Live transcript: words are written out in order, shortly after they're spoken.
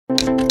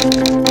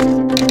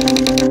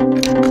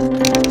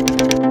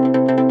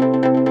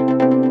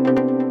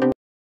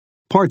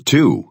Part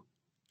 2.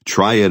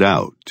 Try it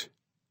out.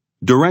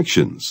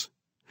 Directions.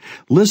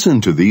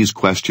 Listen to these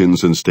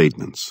questions and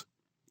statements.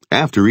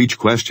 After each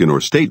question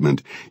or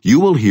statement, you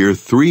will hear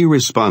 3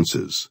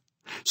 responses.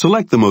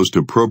 Select the most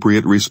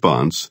appropriate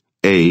response,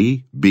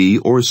 A, B,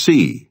 or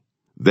C.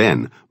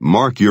 Then,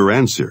 mark your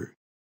answer.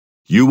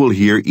 You will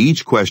hear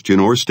each question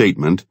or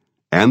statement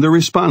and the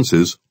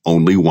responses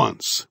only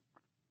once.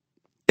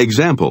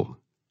 Example.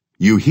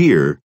 You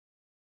hear,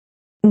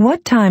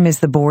 What time is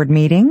the board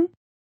meeting?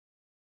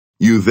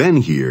 you then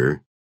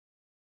hear,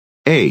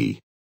 A,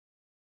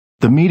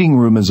 The meeting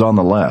room is on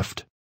the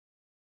left.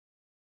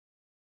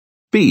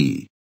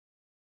 B,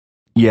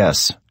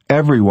 Yes,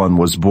 everyone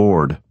was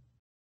bored.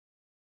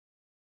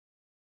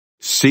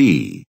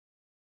 C.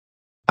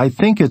 I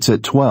think it's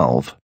at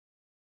 12.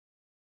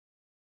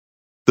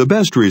 The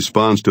best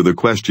response to the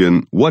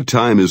question, what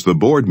time is the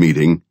board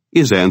meeting,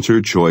 is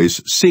answer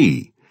choice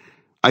C.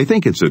 I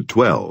think it's at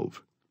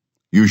 12.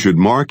 You should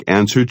mark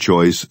answer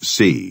choice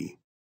C.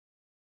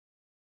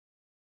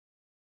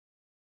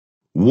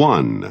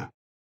 1.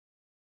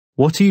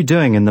 What are you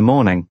doing in the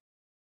morning?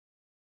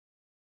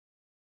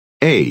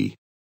 A,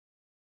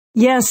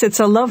 Yes, it's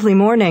a lovely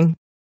morning.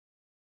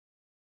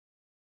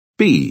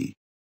 B,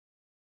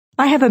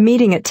 I have a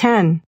meeting at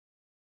 10.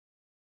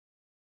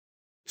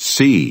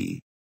 C.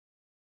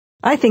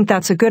 I think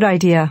that's a good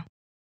idea.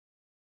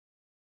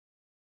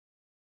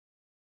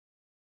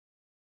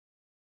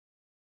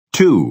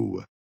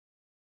 Two.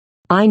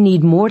 I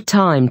need more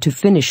time to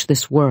finish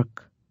this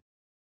work.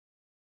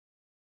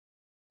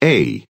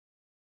 A,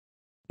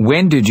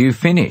 When did you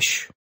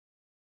finish?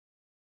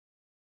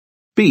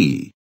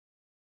 B,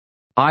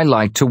 I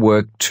like to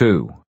work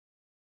too.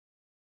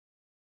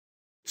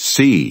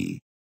 C.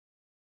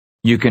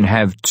 You can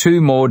have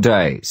 2 more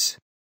days.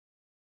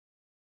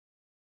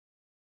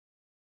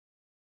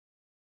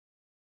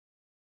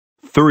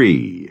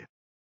 3.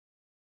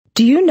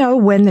 Do you know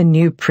when the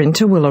new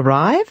printer will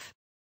arrive?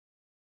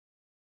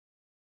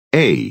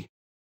 A,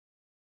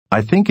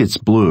 I think it's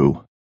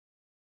blue.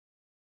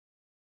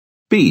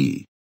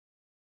 B,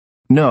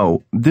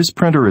 No, this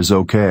printer is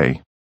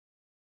okay.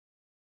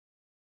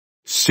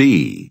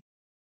 C.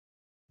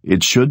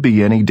 It should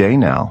be any day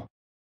now.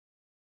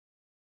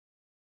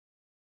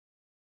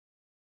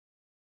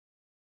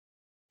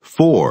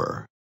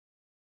 4.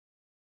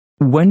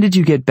 When did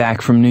you get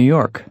back from New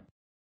York?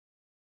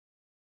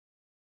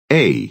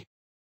 A,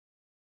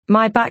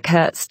 My back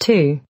hurts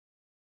too.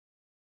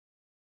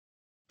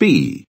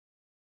 B,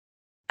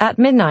 At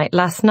midnight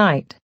last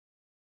night.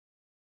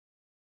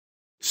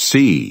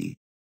 C.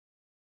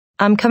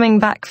 I'm coming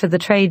back for the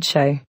trade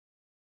show.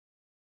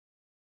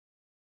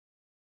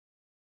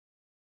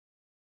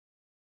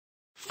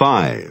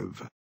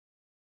 5.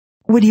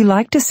 Would you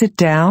like to sit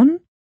down?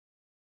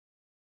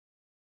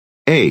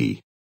 A,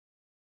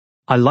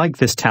 I like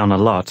this town a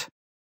lot.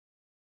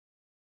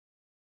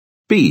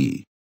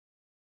 B,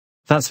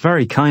 That's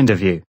very kind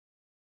of you,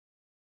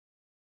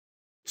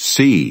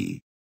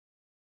 C.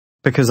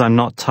 because I'm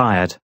not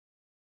tired.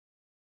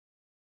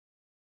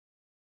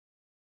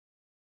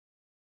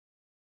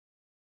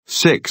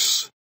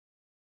 6.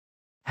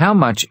 How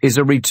much is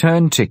a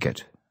return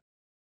ticket?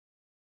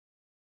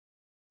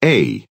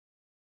 A,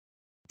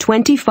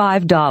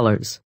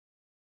 $25.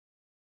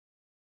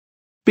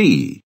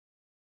 B,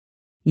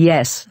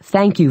 Yes,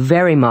 thank you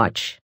very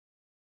much.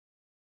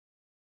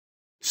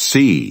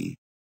 C.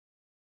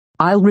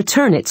 I'll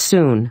return it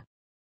soon.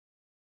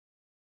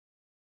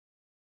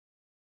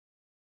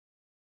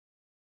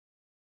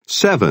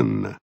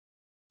 7.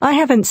 I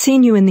haven't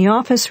seen you in the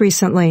office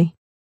recently.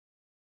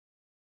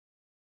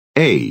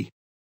 A,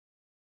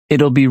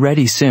 It'll be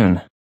ready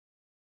soon.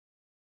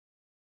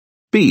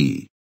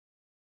 B,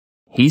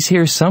 He's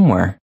here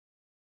somewhere.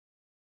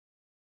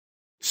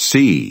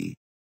 C.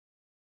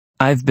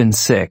 I've been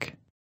sick.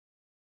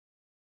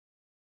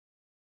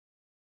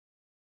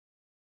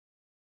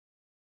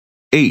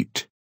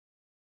 8.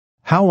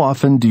 How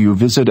often do you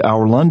visit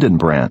our London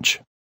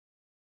branch?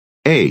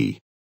 A,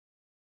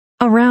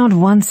 Around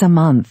once a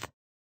month.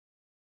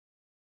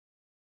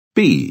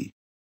 B,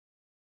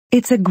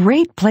 It's a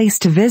great place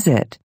to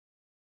visit.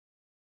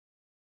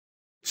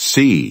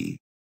 C.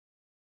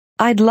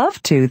 I'd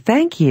love to,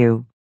 thank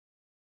you.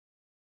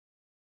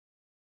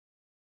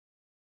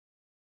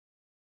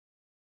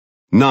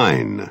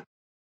 9.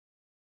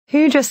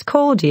 Who just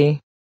called you?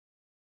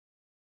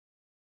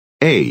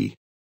 A,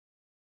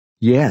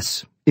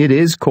 Yes, it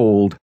is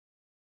cold.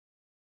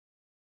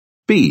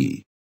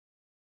 B,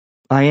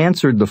 I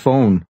answered the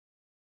phone.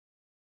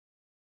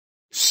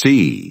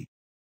 C.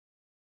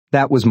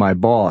 That was my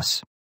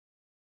boss.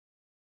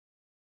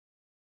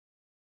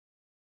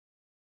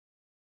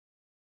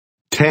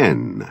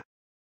 10.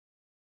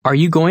 Are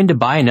you going to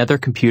buy another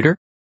computer?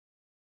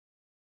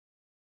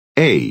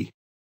 A,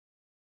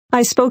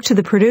 I spoke to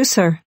the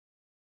producer.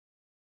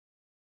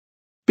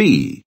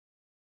 B,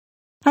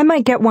 I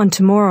might get one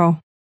tomorrow.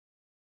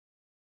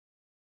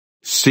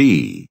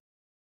 C.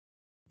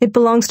 It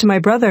belongs to my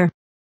brother.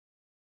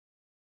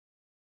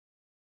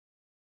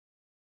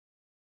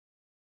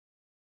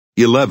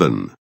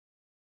 11.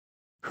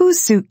 Whose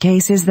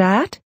suitcase is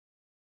that?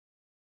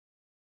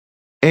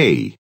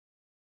 A,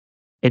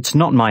 It's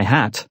not my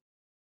hat.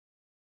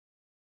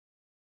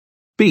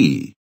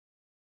 B,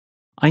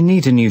 I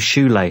need a new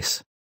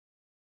shoelace.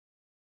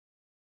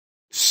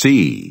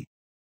 C,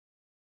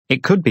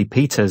 It could be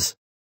Peter's.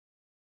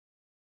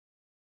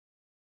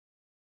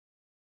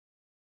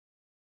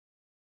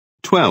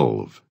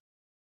 twelve.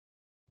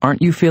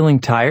 Aren't you feeling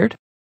tired?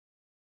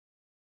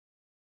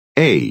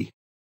 A,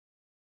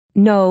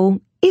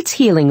 No, it's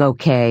healing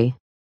okay.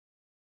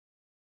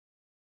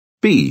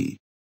 B,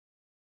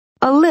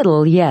 A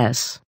little,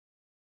 yes.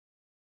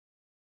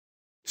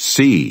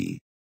 C,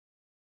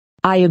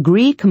 I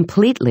agree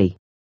completely.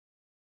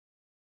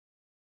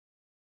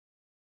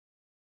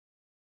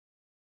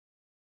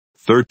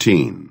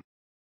 13.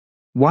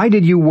 Why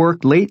did you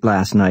work late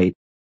last night?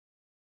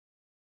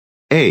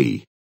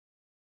 A,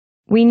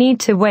 We need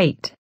to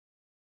wait.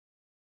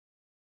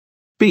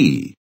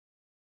 B,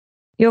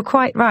 You're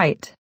quite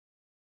right.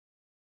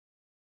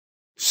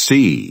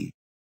 C,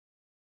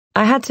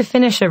 I had to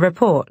finish a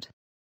report.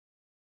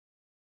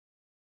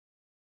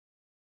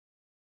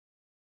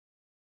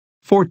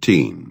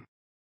 14.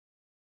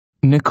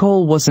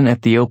 Nicole wasn't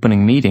at the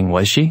opening meeting,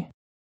 was she?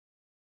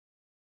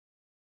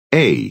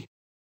 A,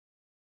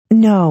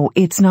 No,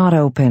 it's not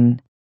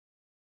open.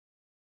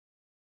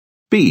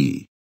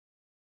 B,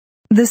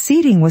 The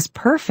seating was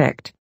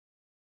perfect.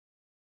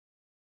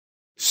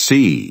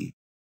 C,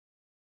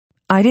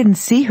 I didn't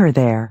see her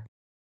there.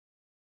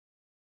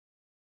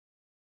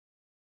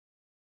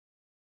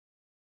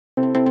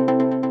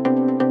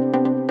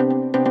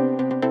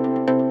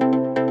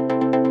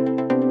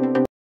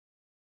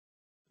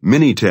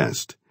 Mini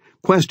test.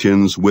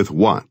 Questions with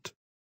what?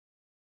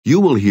 You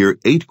will hear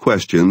 8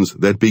 questions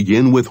that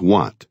begin with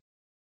what.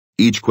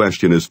 Each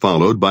question is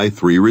followed by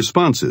 3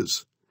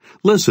 responses.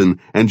 Listen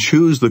and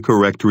choose the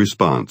correct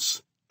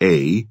response,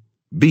 A,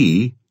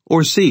 B,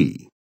 or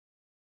C.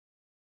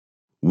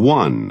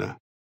 1.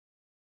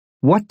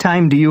 What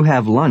time do you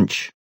have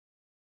lunch?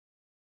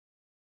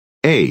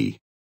 A,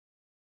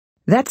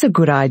 That's a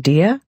good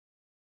idea.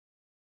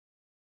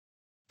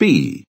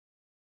 B,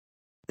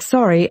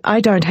 Sorry,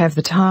 I don't have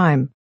the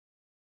time.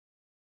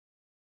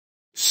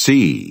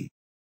 C,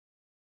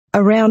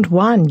 Around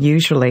 1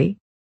 usually.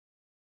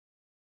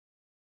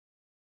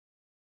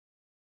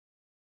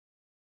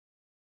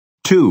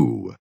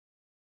 2.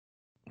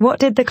 What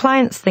did the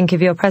clients think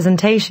of your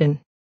presentation?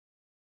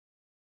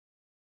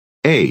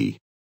 A,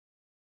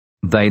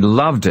 They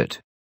loved it.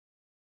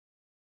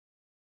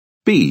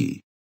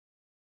 B,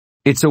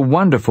 It's a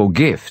wonderful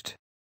gift.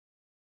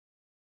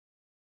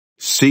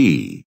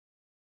 C,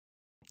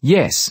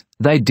 Yes,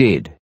 they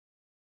did.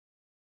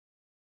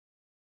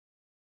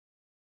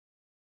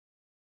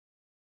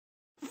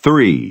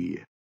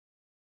 3.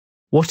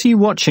 What are you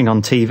watching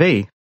on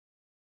TV?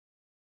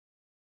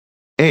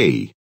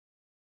 A,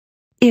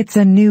 It's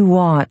a new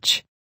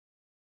watch.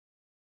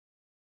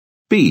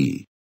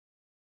 B,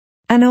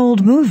 An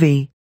old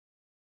movie.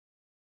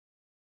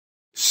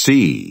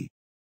 C,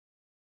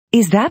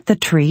 Is that the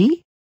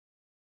tree?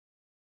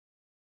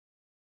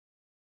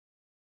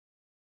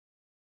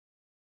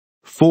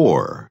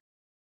 4.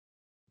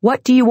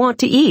 What do you want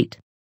to eat?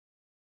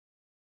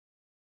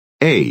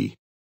 A,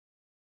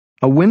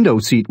 A window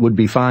seat would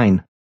be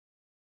fine.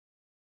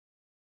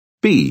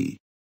 B,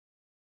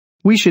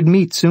 We should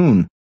meet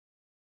soon.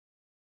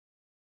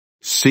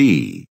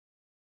 C,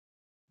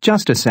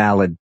 Just a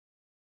salad.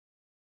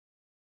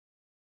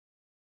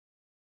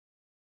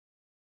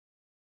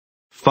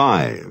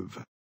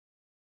 5.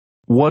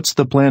 What's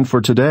the plan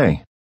for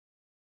today?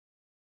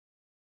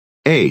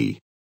 A,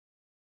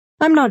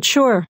 I'm not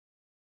sure.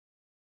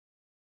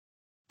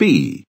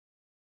 B,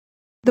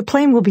 The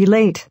plane will be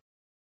late.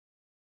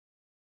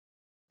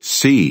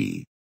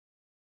 C,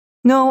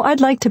 No,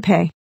 I'd like to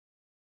pay.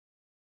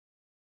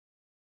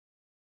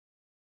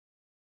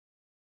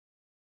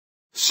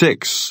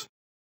 Six.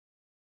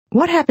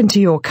 What happened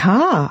to your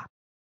car?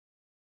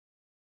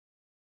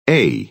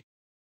 A,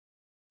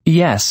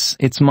 Yes,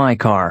 it's my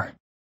car.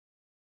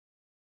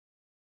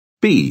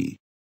 B,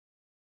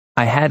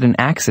 I had an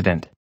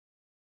accident.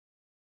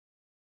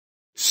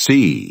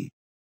 C,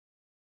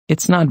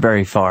 It's not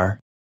very far.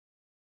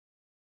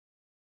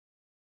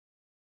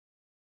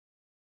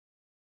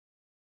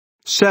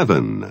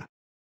 Seven.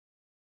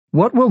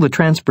 What will the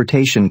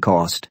transportation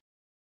cost?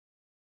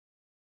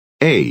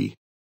 A,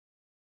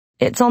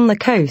 It's on the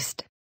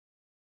coast.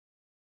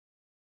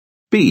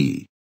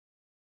 B,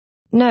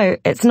 No,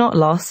 it's not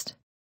lost.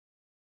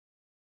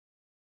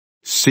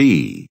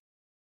 C,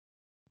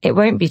 It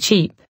won't be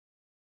cheap.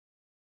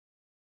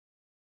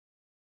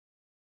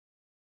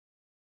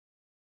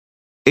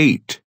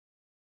 Eight.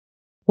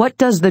 What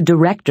does the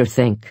director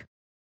think?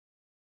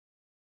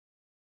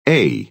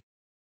 A,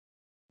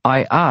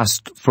 I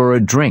asked for a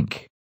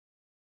drink.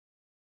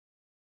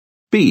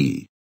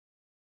 B,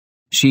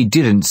 She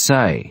didn't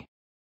say.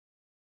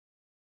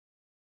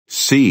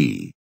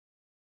 C,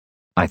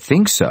 I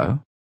think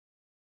so.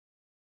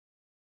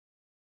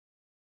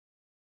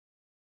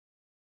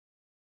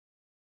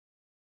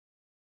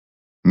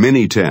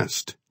 Mini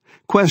test.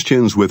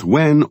 Questions with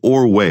when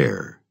or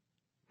where.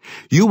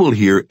 You will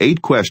hear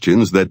 8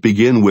 questions that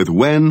begin with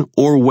when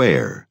or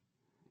where.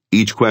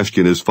 Each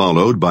question is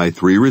followed by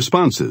 3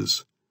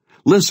 responses.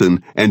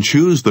 Listen and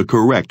choose the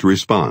correct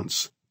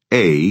response.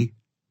 A,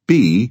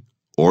 B,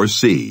 or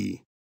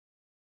C.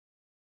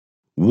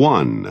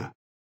 1.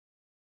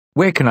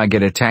 Where can I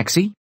get a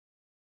taxi?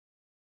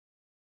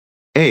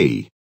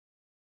 A,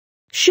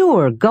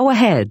 Sure, go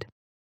ahead.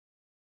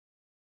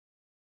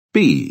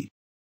 B,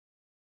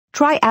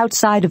 Try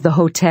outside of the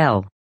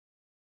hotel.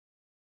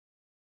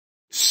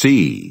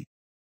 C.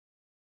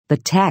 The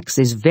tax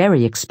is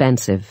very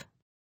expensive.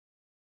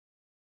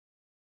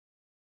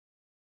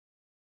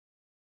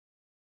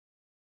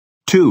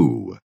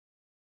 2.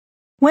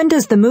 When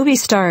does the movie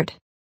start?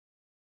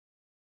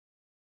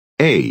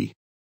 A,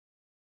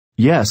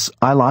 Yes,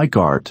 I like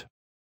art.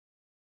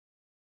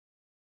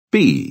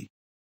 B,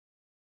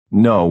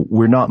 No,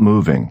 we're not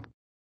moving.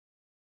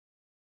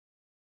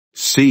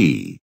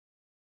 C.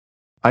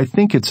 I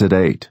think it's at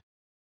 8.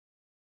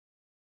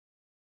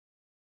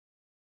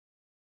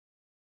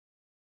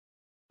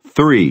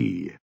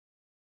 3.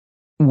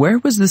 Where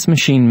was this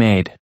machine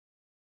made?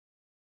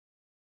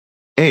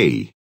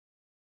 A,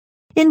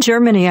 In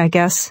Germany, I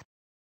guess.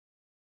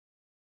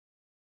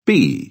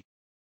 B,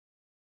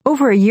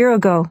 Over a year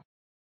ago.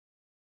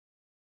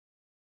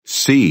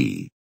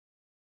 C.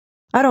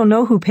 I don't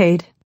know who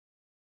paid.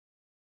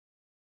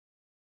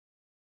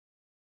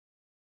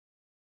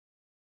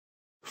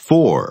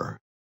 4.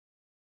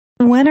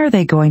 When are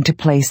they going to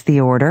place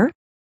the order?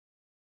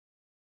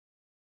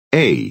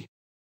 A,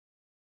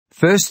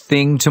 First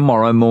thing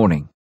tomorrow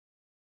morning.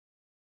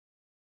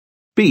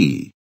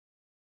 B,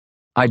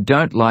 I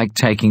don't like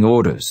taking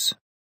orders.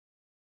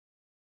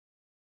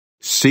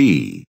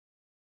 C.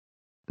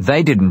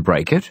 They didn't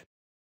break it.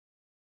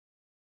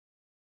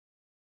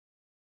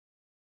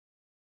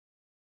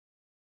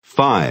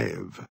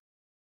 5.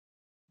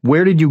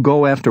 Where did you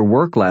go after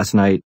work last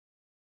night?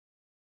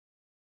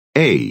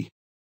 A,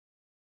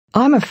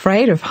 I'm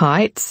afraid of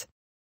heights.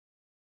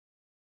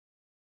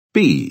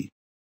 B,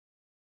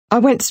 I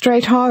went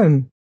straight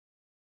home.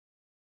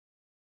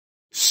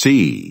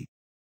 C.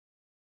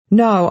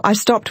 No, I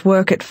stopped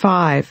work at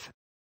 5.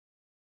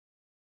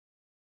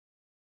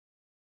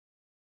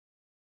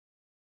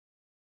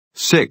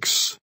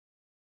 6.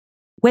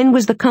 When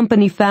was the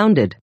company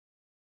founded?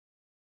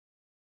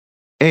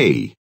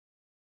 A,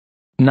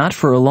 Not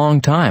for a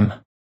long time.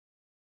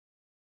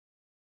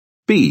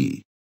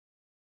 B,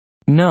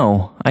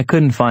 No, I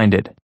couldn't find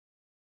it.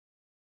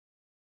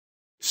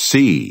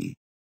 C.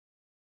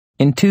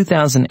 In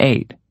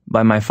 2008,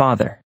 by my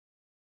father.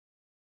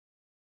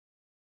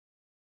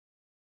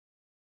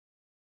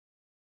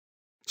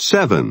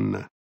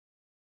 7.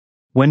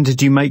 When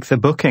did you make the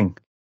booking?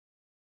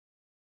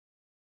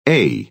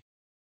 A,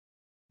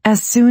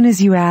 As soon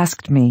as you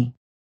asked me.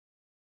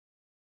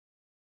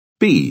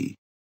 B,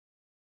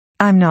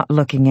 I'm not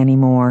looking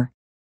anymore.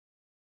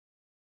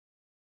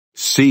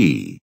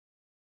 C.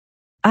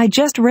 I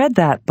just read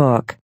that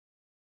book.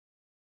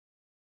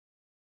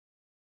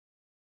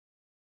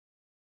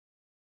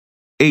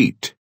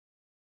 8.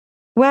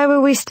 Where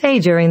will we stay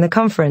during the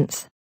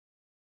conference?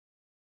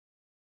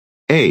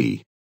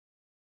 A,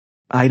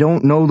 I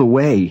don't know the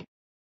way.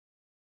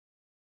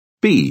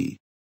 B,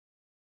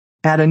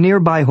 At a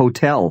nearby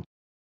hotel.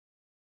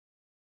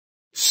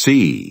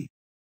 C.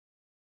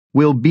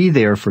 We'll be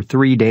there for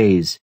 3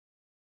 days.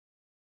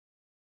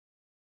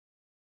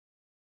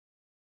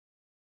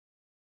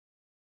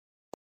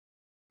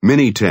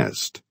 Mini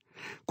test.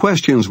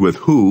 Questions with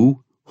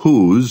who,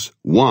 whose,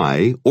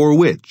 why, or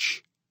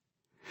which.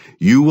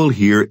 You will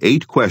hear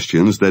 8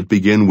 questions that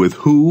begin with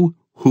who,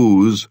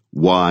 whose,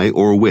 why,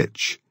 or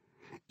which.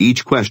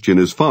 Each question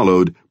is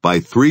followed by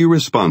 3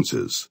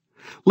 responses.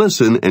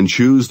 Listen and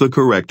choose the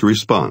correct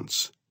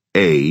response.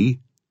 A,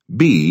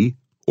 B,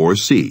 or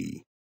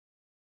C.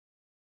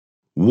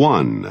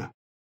 1.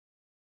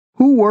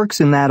 Who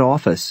works in that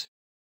office?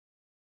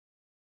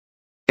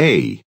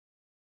 A,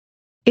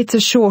 It's a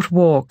short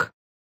walk.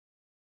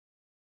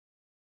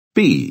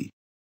 B,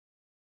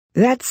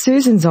 That's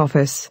Susan's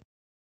office.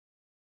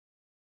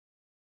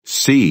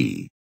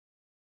 C.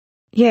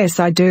 Yes,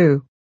 I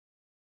do.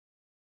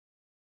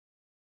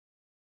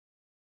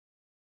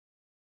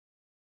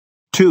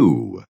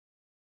 2.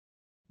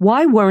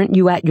 Why weren't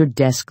you at your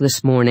desk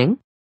this morning?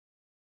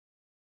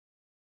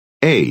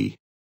 A,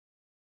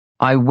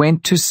 I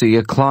went to see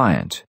a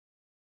client.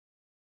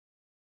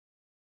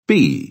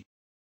 B,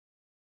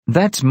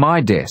 That's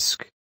my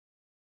desk.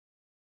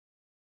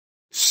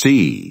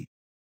 C.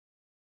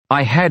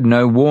 I had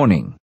no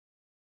warning.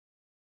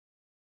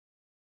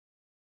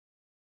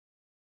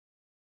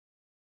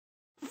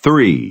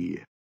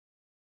 3.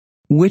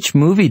 Which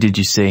movie did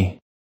you see?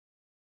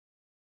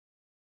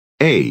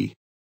 A,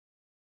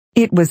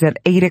 It was at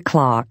 8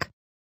 o'clock.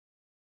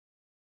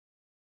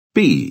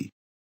 B,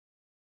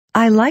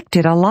 I liked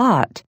it a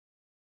lot.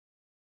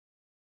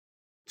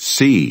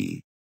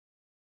 C.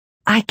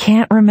 I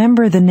can't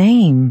remember the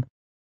name.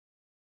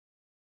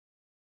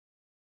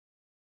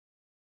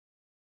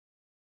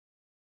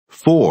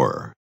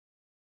 4.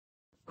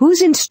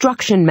 Whose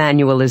instruction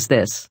manual is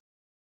this?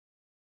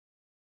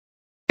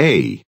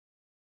 A.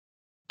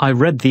 I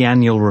read the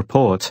annual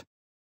report.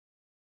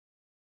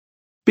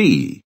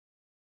 B.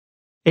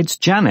 It's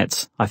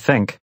Janet's, I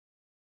think.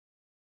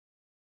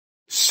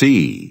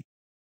 C.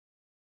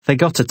 They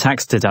got a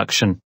tax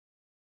deduction.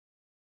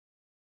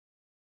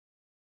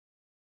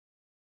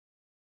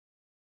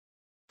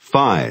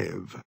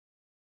 5.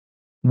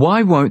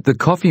 Why won't the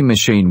coffee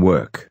machine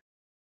work?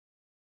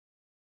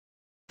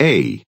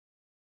 A.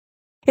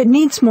 It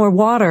needs more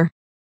water.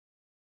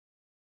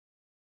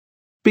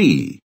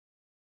 B.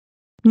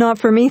 Not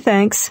for me,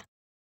 thanks.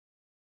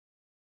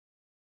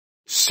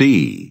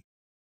 C.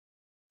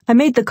 I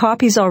made the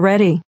copies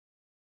already.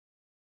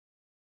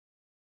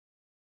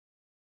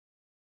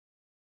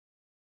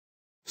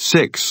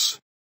 6.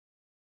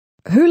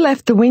 Who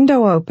left the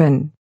window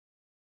open?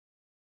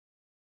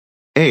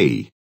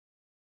 A.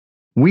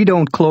 We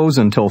don't close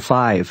until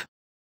 5.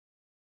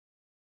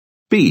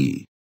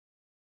 B.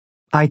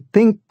 I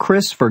think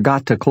Chris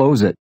forgot to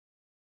close it.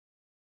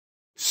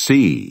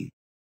 C.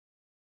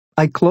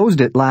 I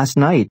closed it last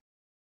night.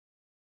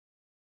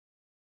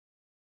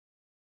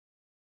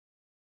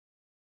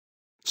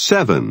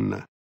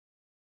 7.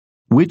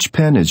 Which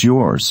pen is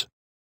yours?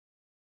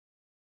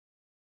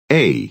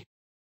 A.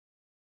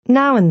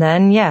 Now and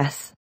then,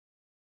 yes.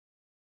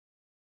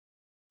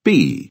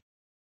 B.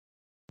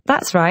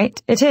 That's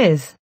right, it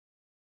is.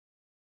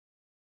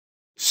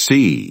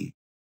 C.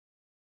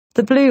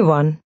 The blue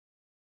one.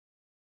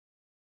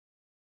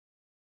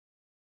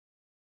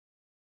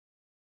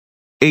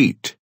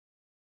 8.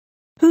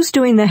 Who's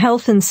doing the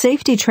health and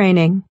safety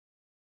training?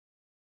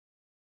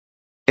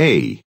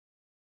 A.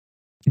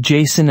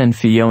 Jason and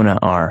Fiona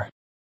are.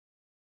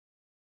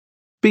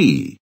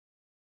 B.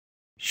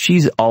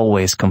 She's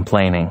always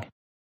complaining.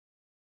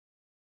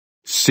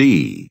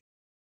 C.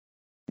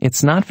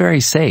 It's not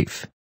very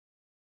safe.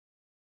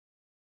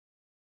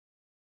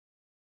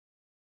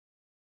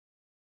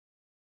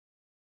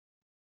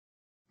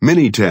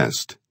 Mini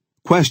test.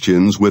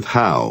 Questions with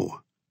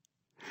how.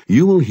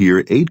 You will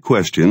hear 8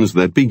 questions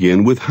that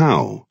begin with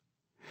how.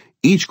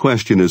 Each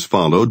question is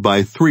followed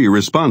by 3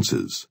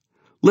 responses.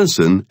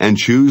 Listen and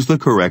choose the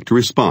correct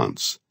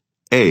response.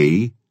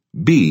 A,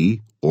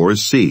 B, or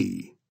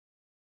C.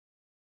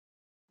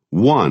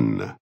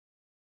 1.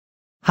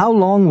 How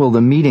long will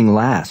the meeting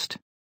last?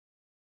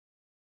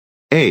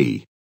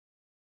 A.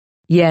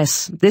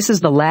 Yes, this is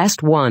the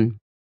last one.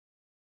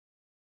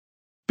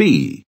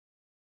 B.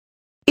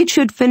 It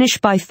should finish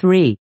by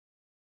 3.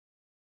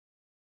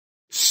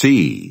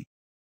 C.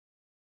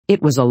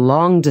 It was a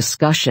long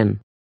discussion.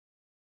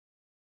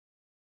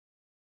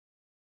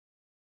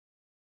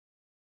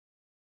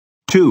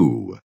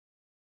 2.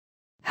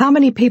 How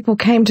many people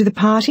came to the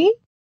party?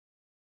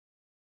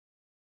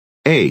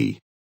 A.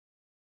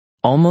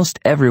 Almost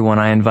everyone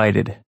I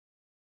invited.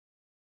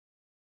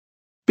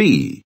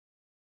 B.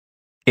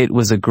 It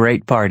was a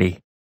great party.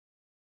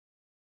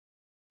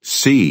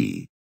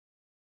 C.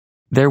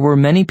 There were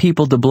many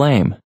people to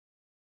blame.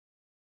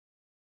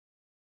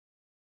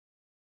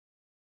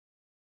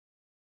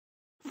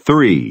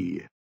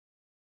 3.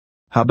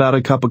 How about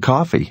a cup of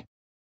coffee?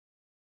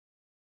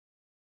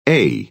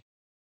 A.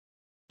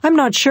 I'm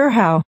not sure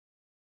how.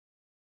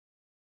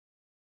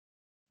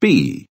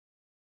 B.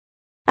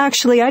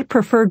 Actually, I'd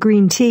prefer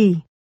green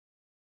tea.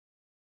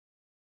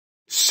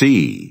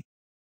 C.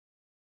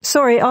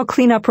 Sorry, I'll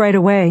clean up right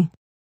away.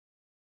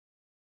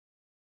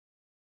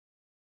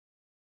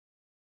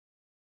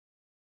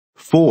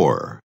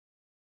 4.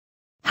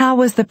 How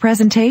was the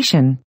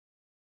presentation?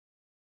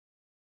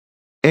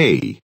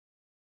 A.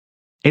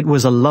 It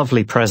was a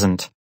lovely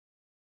present.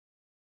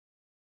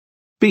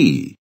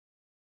 B.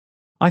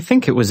 I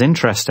think it was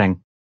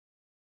interesting.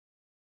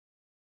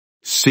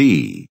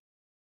 C.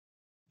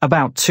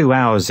 About 2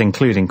 hours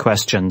including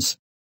questions.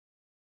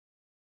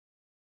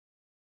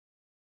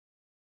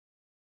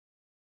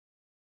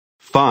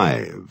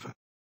 5.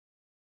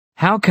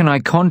 How can I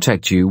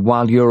contact you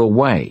while you're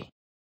away?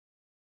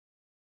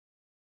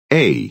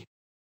 A.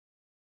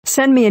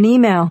 Send me an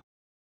email.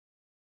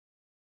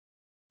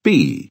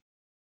 B.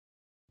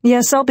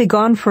 Yes, I'll be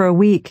gone for a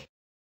week.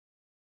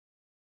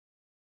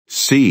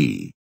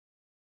 C.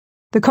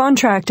 The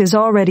contract is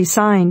already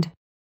signed.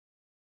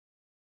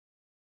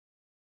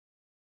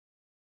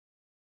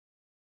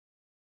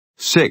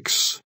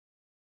 6.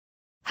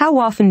 How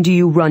often do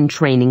you run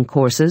training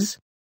courses?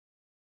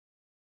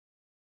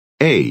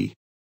 A.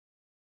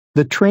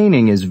 The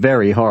training is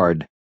very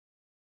hard.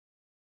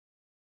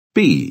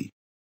 B.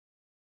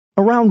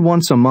 Around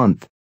once a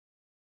month.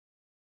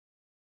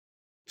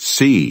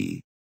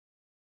 C.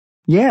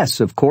 Yes,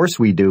 of course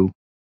we do.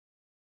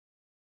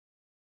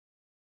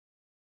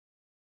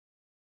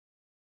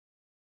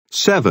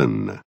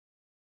 7.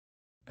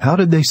 How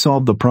did they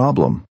solve the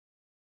problem?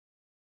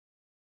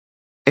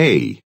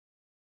 A.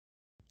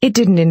 It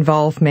didn't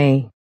involve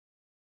me.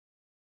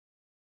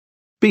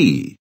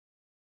 B.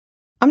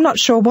 I'm not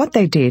sure what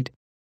they did.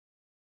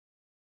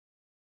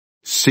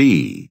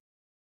 C.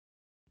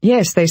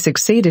 Yes, they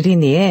succeeded in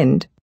the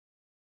end.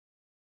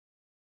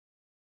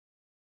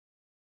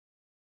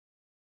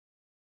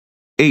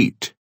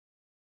 8.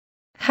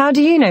 How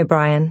do you know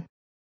Brian?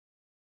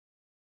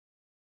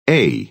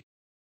 A.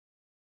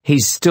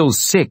 He's still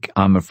sick,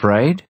 I'm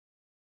afraid.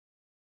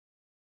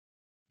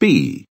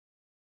 B.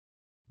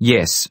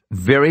 Yes,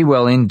 very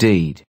well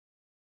indeed.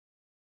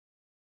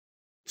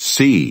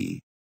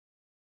 C.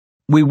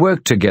 We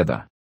work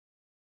together.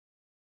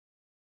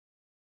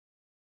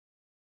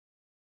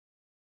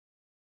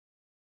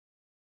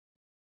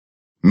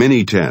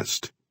 Mini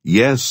test.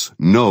 Yes,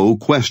 no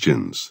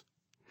questions.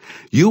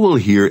 You will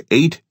hear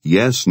 8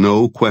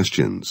 yes-no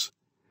questions.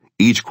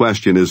 Each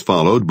question is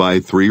followed by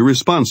 3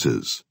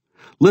 responses.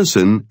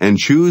 Listen and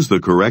choose the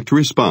correct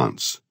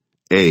response.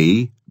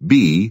 A,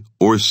 B,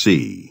 or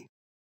C.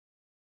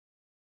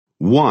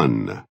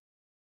 1.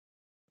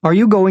 Are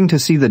you going to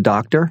see the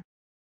doctor?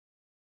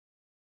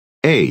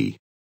 A.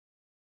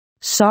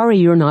 Sorry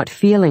you're not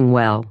feeling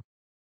well.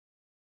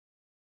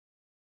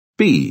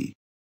 B.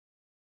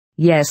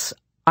 Yes,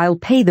 I'll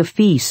pay the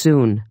fee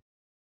soon.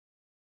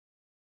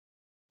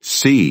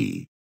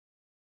 C.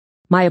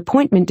 My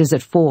appointment is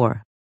at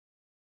 4.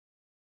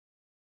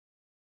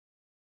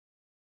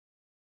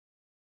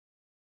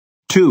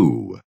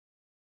 2.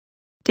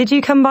 Did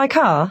you come by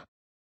car?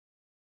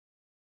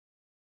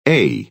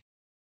 A.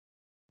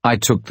 I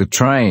took the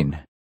train.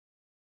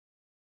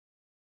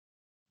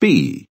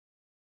 B.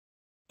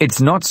 It's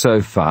not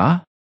so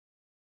far.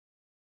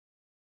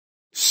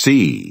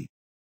 C.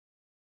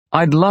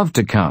 I'd love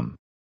to come.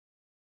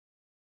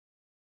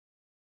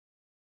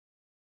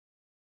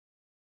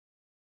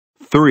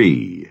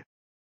 3.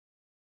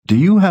 Do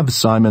you have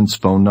Simon's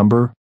phone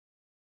number?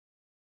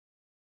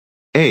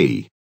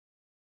 A.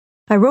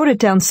 I wrote it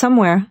down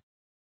somewhere.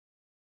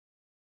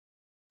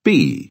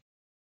 B.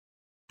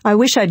 I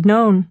wish I'd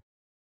known.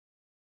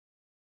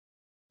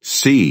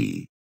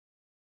 C.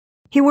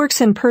 He works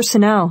in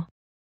personnel.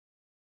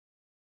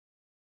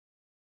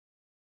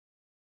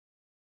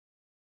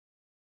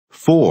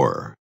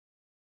 4.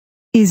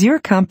 Is your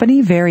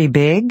company very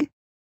big?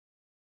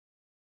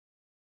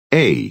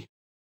 A.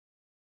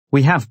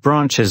 We have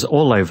branches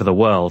all over the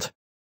world.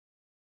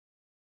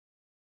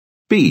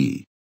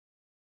 B.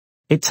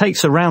 It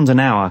takes around an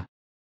hour.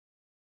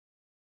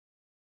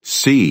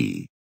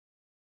 C.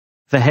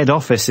 The head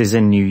office is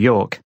in New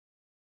York.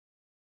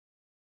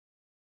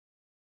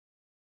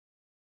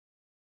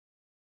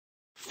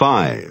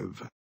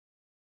 5.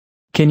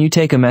 Can you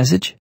take a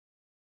message?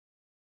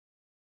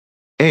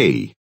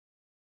 A.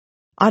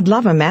 I'd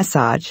love a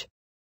massage.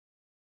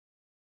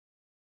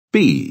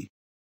 B.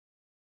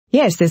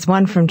 Yes, there's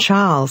one from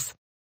Charles.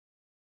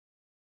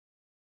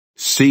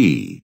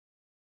 C.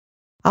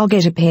 I'll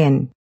get a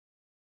pen.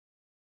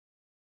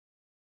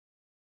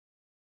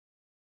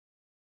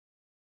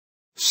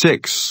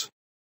 6.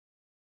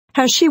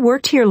 Has she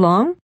worked here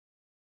long?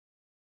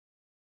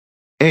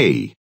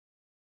 A.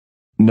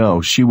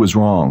 No, she was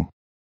wrong.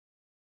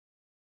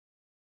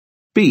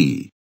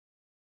 B.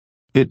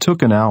 It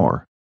took an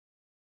hour.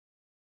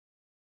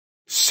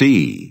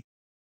 C.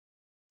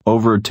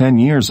 Over 10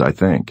 years, I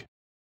think.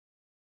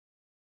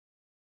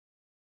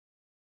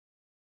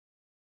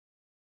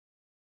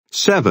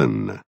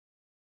 7.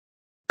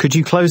 Could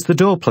you close the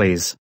door,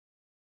 please?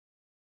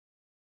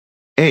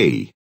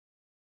 A.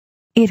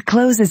 It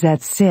closes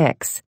at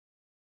 6.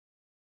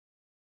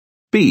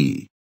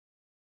 B.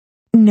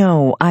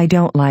 No, I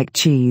don't like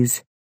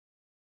cheese.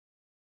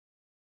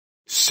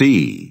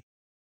 C.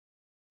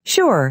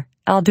 Sure,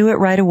 I'll do it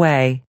right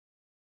away.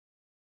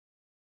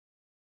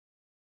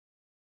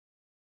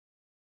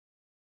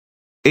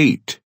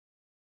 8.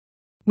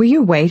 Were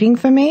you waiting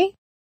for me?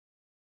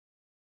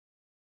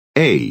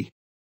 A.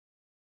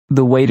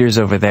 The waiter's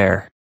over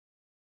there.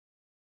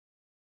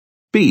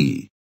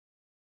 B.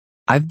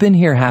 I've been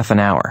here half an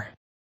hour.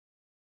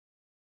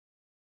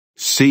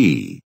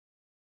 C.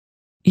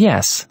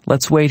 Yes,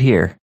 let's wait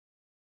here.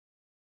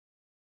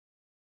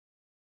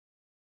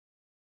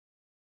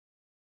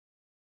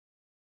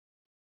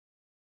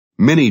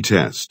 Mini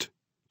test.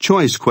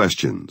 Choice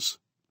questions.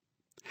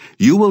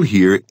 You will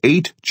hear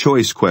 8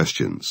 choice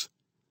questions.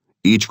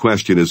 Each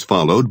question is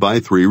followed by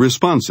 3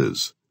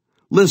 responses.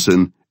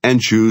 Listen and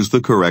choose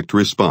the correct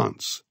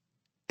response.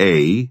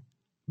 A,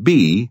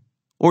 B,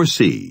 or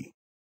C.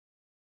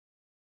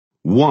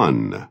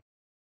 1.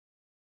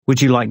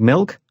 Would you like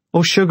milk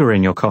or sugar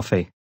in your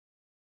coffee?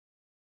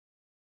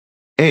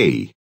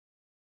 A.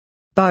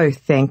 Both,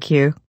 thank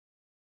you.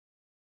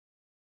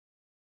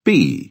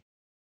 B.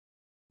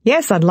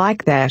 Yes, I'd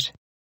like that.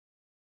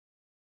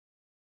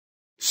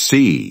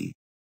 C.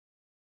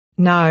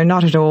 No,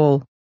 not at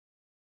all.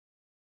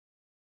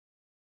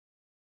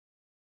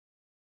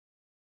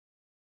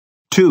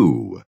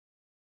 2.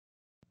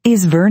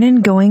 Is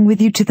Vernon going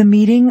with you to the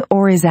meeting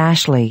or is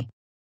Ashley?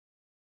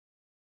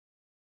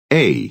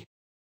 A.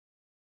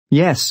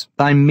 Yes,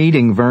 I'm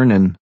meeting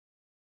Vernon.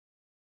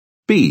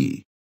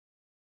 B.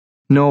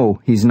 No,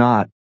 he's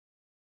not.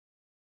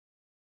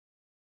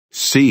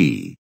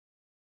 C.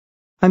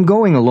 I'm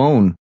going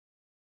alone.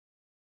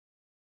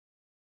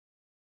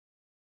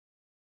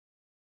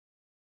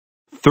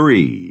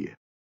 3.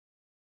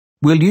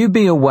 Will you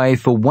be away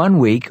for 1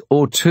 week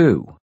or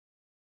 2?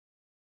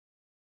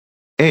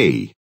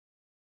 A,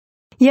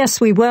 Yes,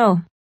 we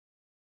will.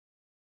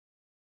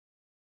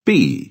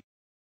 B,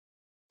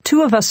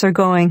 2 of us are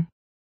going.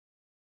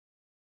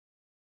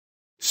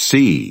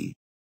 C,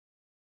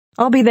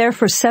 I'll be there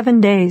for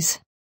 7 days.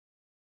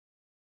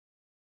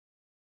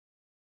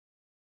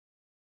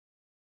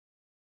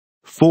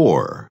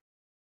 Four,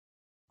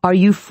 Are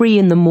you free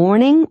in the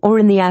morning or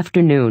in the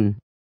afternoon?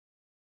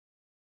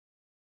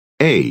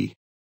 A,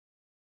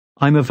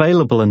 I'm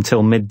available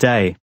until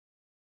midday.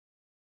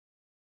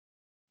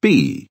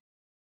 B,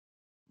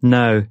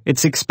 No,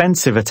 it's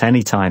expensive at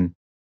any time.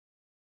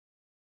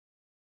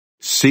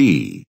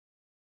 C,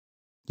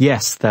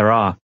 Yes, there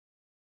are.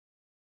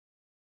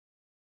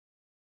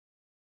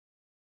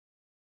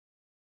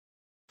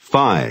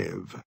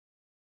 Five,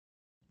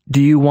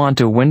 Do you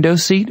want a window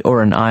seat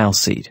or an aisle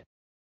seat?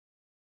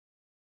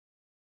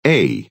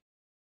 A,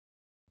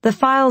 The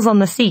file's on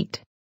the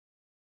seat.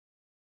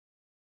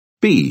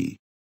 B,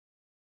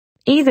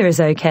 Either is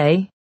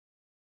okay.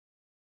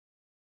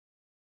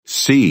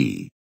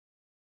 C,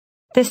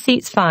 This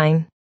seat's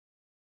fine.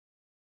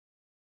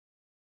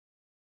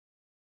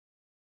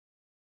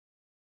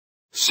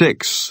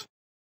 Six,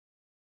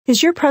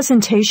 Is your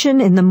presentation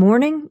in the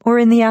morning or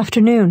in the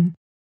afternoon?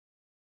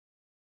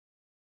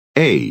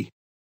 A,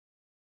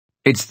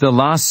 It's the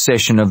last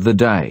session of the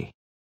day.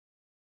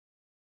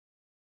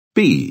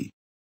 B,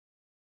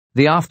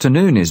 The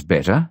afternoon is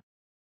better.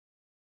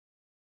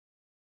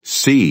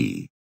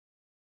 C,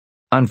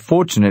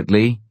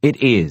 Unfortunately,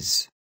 it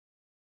is.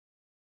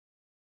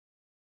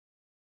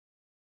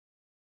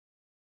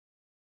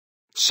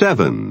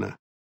 Seven,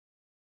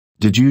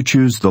 Did you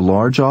choose the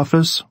large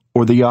office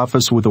or the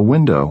office with a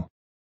window?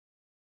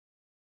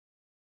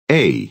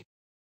 A,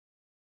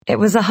 It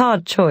was a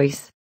hard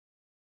choice.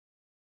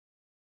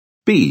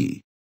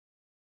 B,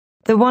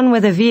 The one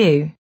with a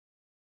view.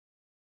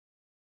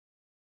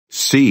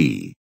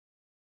 C,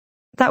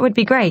 That would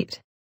be great.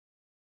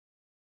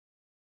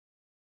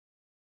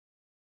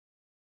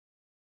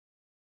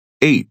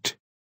 Eight,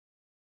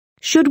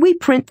 Should we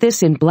print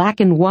this in black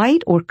and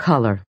white or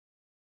color?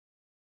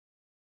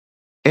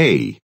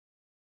 A,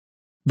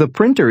 The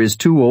printer is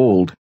too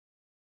old.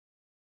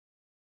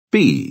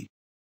 B,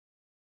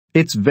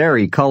 It's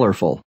very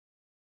colorful.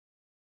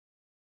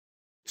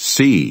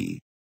 C,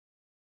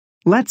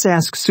 Let's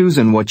ask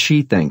Susan what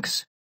she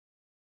thinks.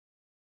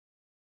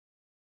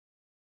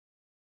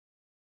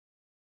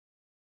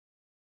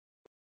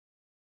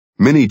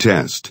 Mini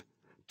test.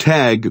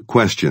 Tag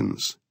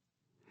questions.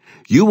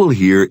 You will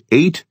hear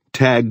 8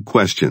 tag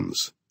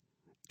questions.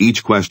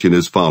 Each question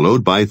is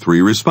followed by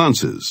 3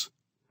 responses.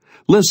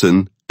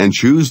 Listen and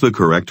choose the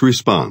correct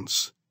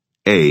response.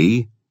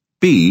 A,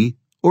 B,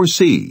 or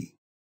C.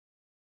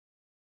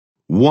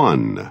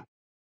 1.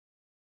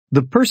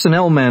 The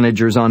personnel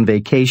manager's on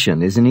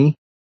vacation, isn't he?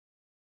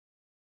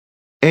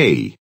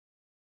 A,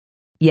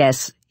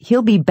 Yes,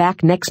 he'll be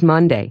back next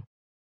Monday.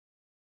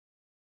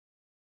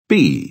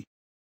 B,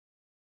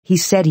 He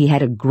said he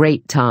had a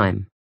great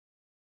time.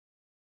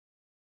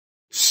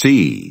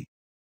 C,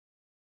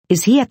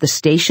 Is he at the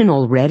station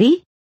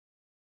already?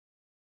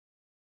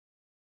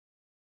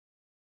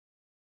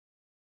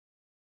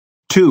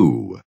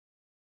 2.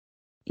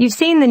 You've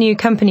seen the new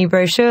company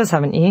brochures,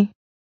 haven't you?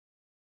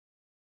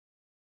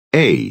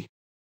 A,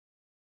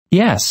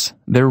 Yes,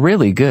 they're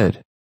really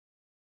good.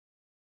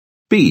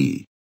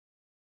 B,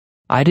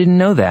 I didn't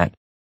know that.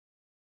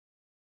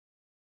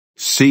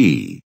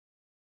 C,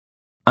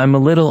 I'm a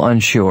little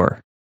unsure.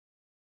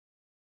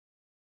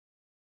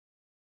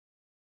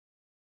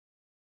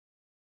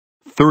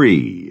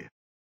 3.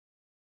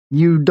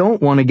 You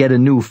don't want to get a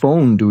new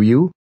phone, do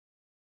you?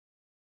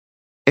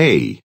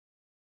 A,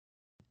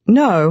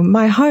 No,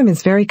 my home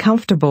is very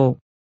comfortable.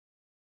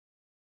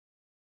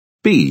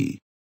 B,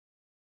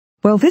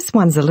 Well, this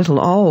one's a little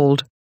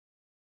old.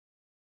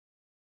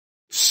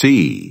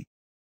 C,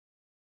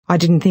 I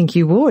didn't think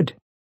you would.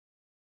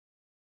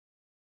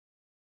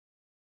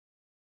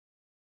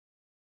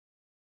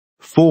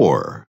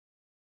 4.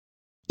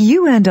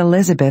 You and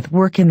Elizabeth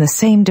work in the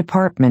same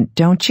department,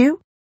 don't you?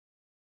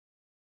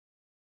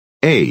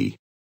 A,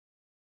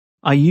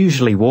 I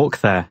usually walk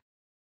there.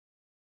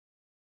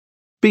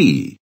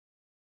 B,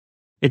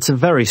 It's a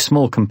very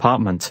small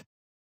compartment.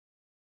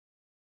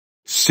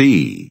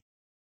 C,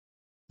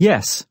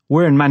 Yes,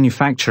 we're in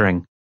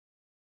manufacturing.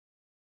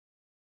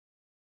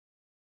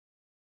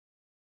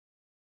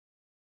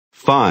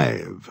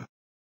 5.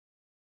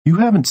 You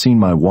haven't seen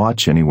my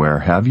watch anywhere,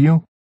 have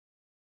you?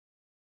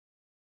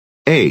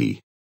 A,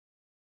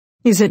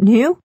 Is it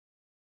new?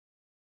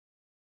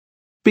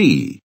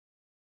 B,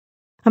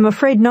 I'm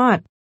afraid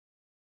not.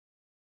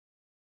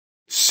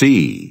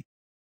 C,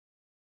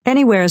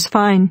 Anywhere is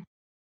fine.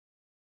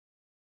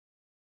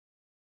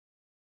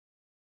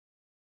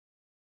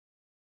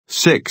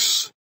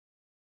 6.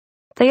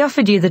 They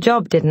offered you the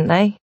job, didn't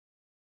they?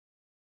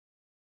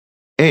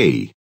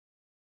 A,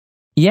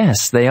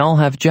 Yes, they all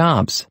have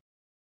jobs.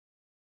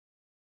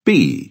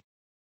 B,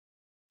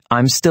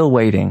 I'm still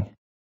waiting.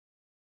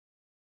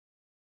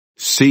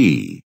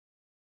 C,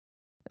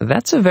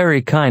 That's a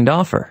very kind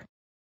offer.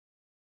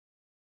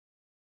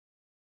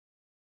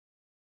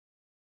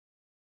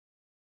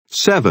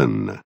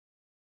 7.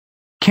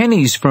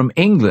 Kenny's from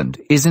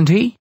England, isn't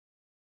he?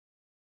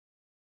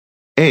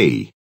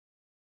 A,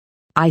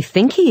 I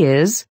think he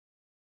is.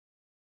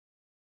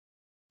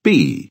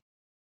 B,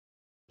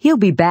 He'll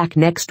be back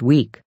next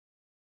week.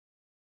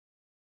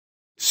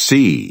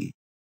 C,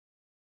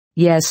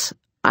 Yes,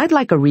 I'd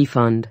like a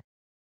refund.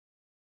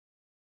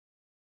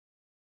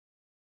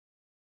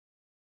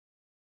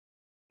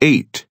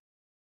 8.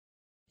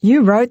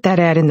 You wrote that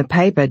ad in the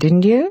paper,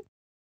 didn't you?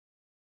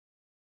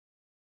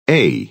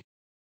 A,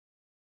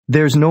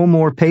 There's no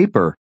more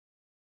paper.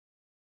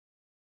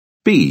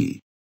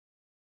 B,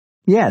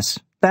 Yes,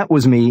 that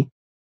was me.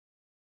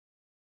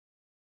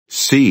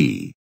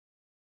 C,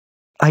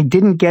 I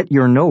didn't get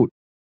your note.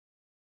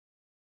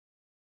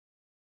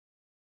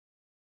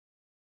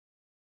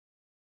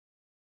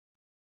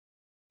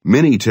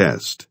 Mini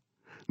test.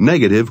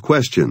 Negative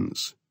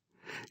questions.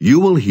 You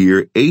will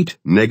hear 8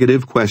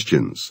 negative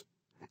questions.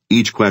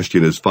 Each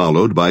question is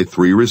followed by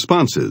 3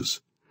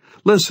 responses.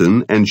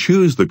 Listen and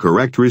choose the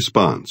correct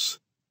response.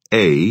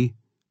 A,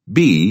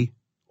 B,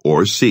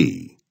 or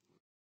C.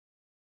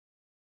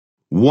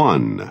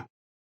 1.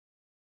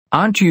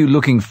 Aren't you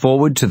looking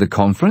forward to the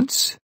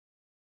conference?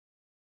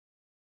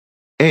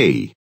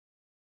 A,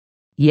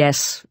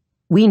 Yes,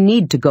 we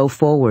need to go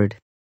forward.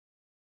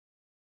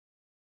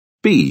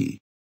 B,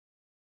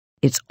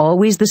 It's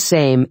always the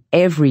same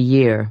every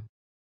year.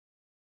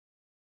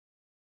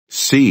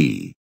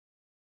 C,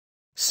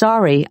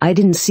 Sorry, I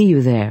didn't see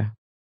you there.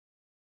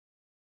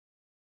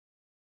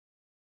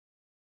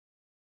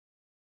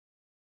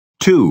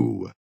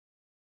 2.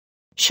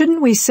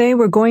 Shouldn't we say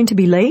we're going to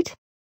be late?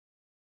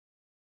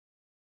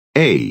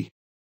 A,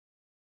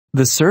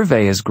 The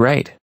survey is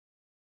great.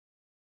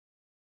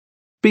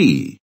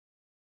 B,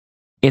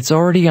 It's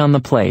already on the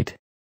plate.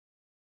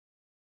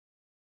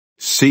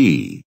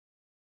 C,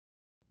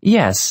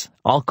 Yes,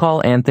 I'll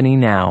call Anthony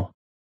now.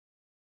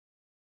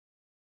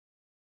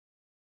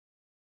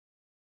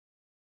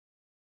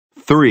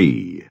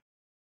 3.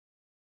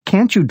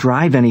 Can't you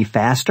drive any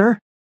faster?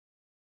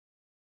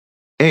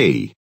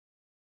 A,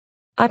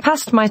 I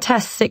passed my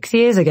test 6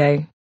 years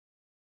ago.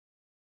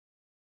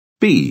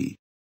 B,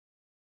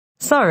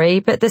 Sorry,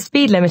 but the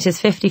speed limit is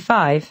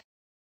 55.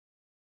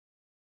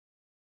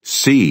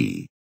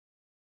 C,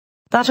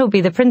 That'll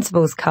be the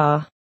principal's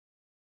car.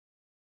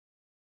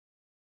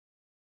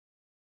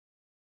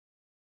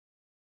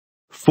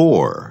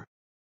 4.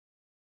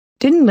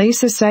 Didn't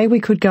Lisa say we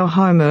could go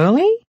home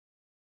early?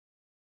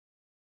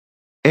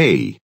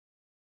 A,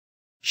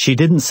 She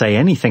didn't say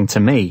anything to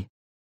me.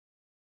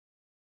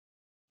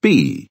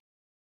 B,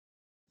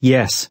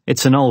 Yes,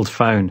 it's an old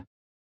phone.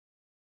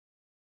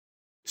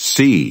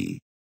 C,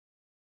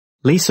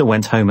 Lisa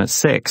went home at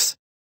 6.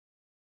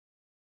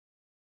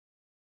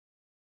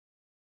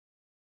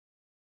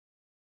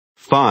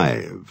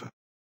 5.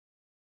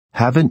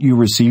 Haven't you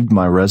received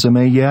my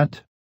resume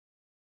yet?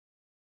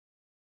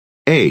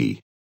 A,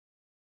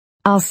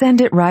 I'll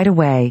send it right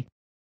away.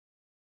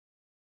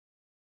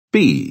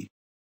 B,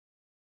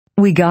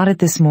 We got it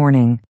this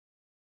morning.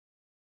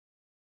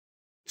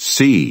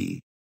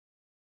 C,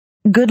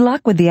 Good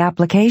luck with the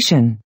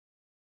application.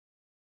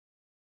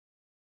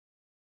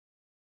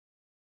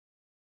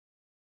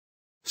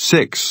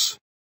 6.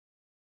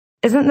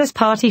 Isn't this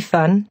party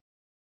fun?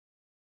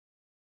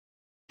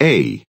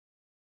 A,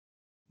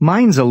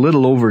 Mine's a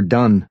little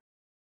overdone.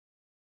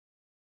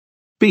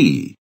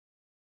 B,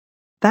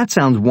 That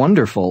sounds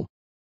wonderful.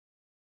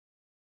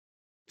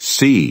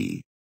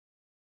 C,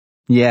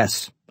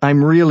 Yes,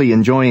 I'm really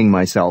enjoying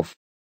myself.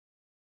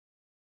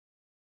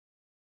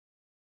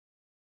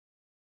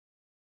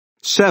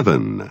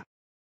 7.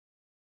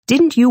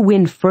 Didn't you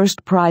win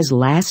first prize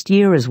last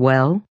year as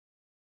well?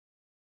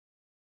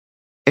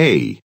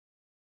 A,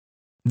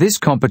 This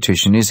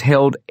competition is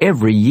held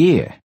every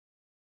year.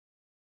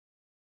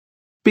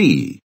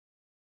 B,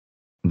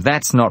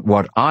 That's not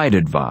what I'd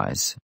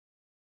advise.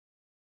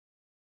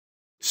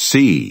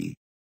 C,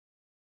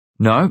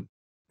 No,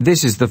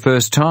 this is the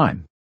first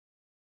time.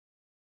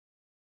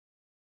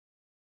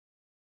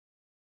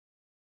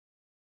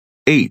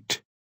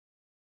 8.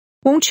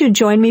 Won't you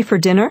join me for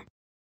dinner?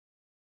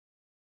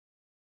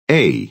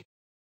 A,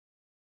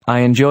 I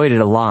enjoyed it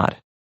a lot.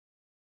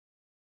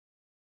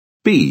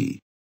 B,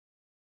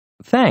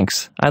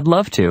 Thanks, I'd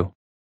love to.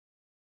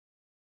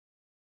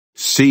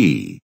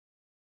 C,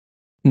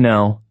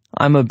 No,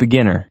 I'm a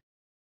beginner.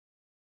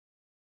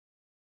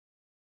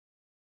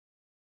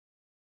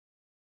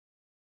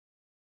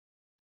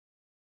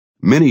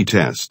 Mini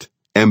test.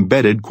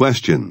 Embedded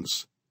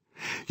questions.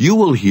 You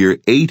will hear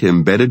 8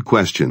 embedded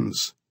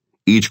questions.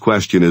 Each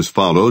question is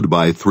followed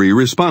by 3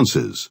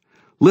 responses.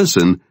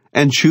 Listen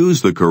and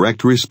choose the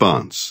correct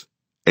response.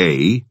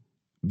 A,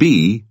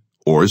 B,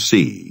 or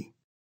C.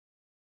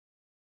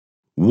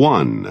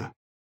 1.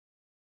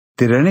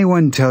 Did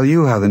anyone tell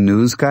you how the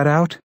news got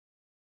out?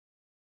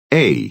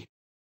 A,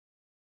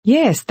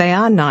 Yes, they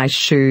are nice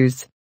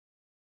shoes.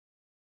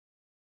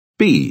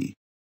 B,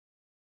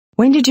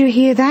 When did you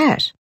hear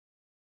that?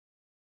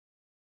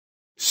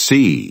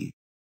 C,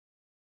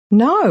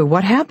 No,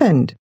 what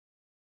happened?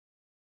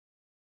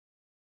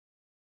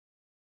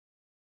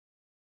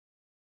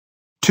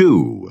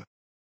 2.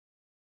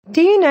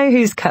 Do you know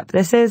whose cup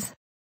this is?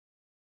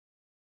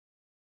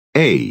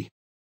 A.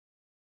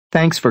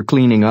 Thanks for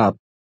cleaning up.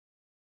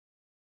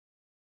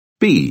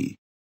 B.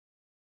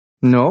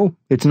 No,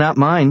 it's not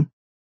mine.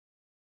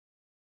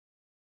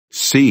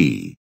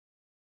 C.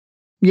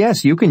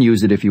 Yes, you can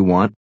use it if you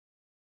want.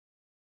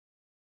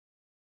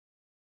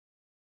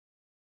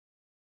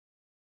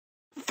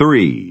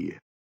 3.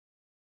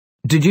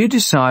 Did you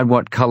decide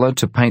what color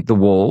to paint the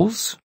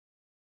walls?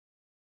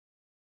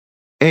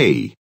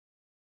 A.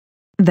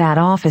 That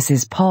office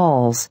is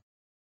Paul's.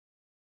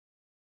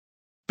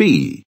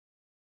 B.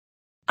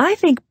 I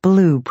think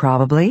blue,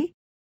 probably.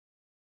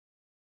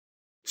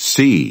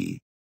 C.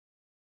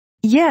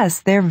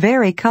 Yes, they're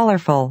very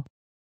colorful.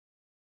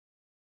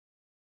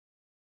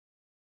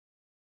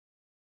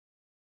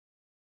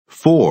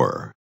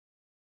 4.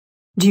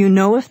 Do you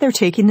know if they're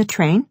taking the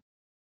train?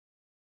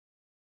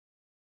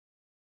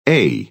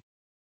 A.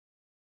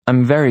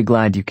 I'm very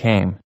glad you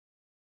came.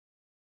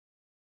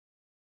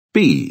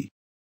 B.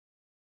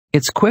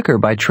 It's quicker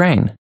by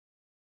train.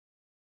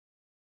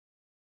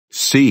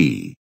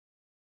 C.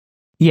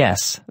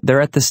 Yes,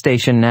 they're at the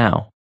station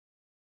now.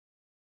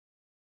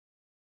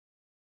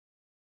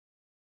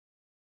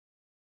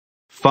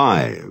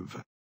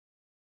 5.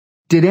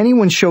 Did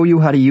anyone show you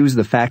how to use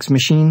the fax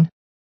machine?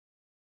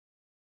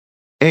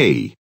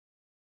 A.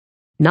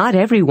 Not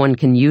everyone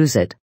can use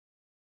it.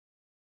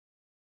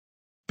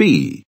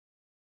 B.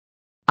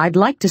 I'd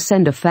like to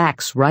send a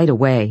fax right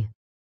away.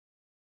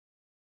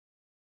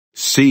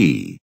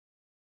 C.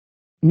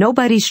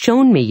 Nobody's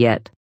shown me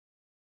yet.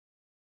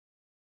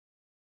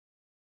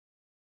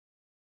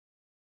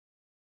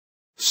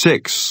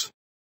 6.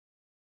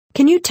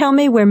 Can you tell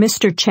me where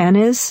Mr. Chen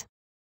is?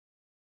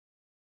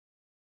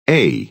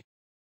 A.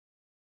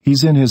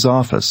 He's in his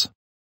office.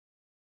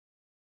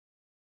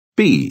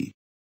 B.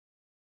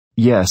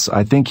 Yes,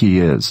 I think he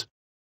is.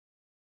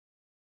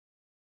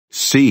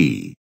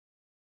 C.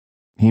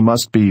 He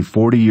must be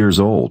 40 years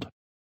old.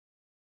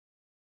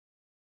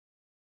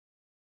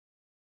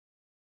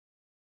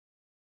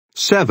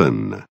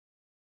 7.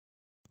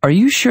 Are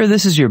you sure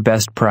this is your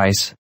best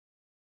price?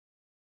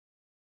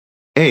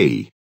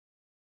 A.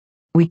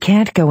 We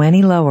can't go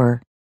any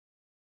lower.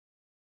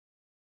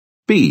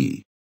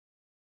 B.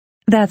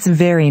 That's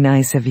very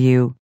nice of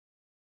you.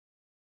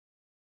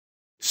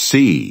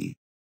 C.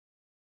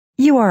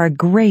 You are a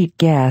great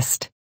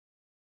guest.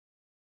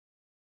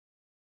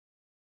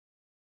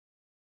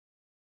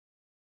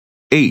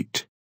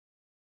 8.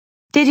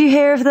 Did you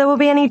hear if there will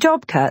be any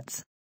job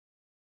cuts?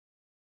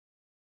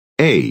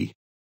 A.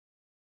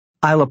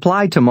 I'll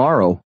apply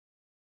tomorrow.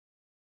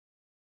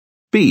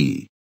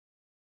 B.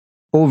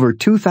 Over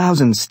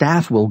 2,000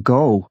 staff will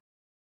go.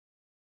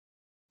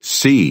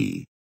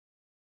 C.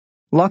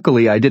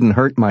 Luckily, I didn't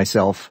hurt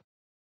myself.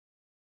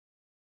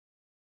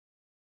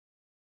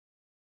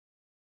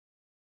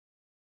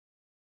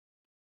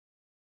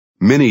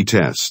 Mini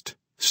test.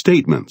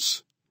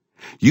 Statements.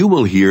 You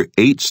will hear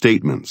 8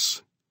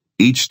 statements.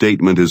 Each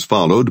statement is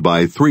followed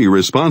by 3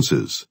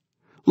 responses.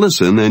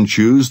 Listen and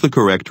choose the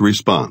correct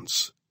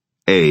response.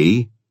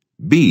 A,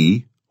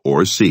 B,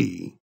 or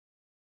C.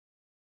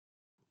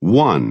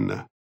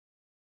 1.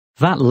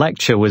 That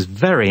lecture was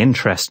very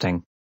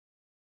interesting.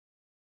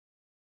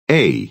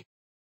 A.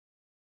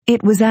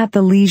 It was at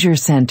the leisure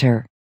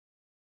center.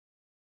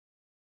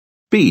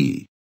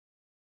 B.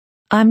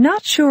 I'm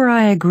not sure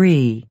I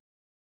agree.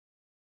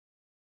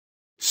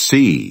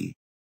 C.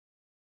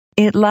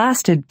 It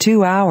lasted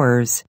 2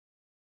 hours.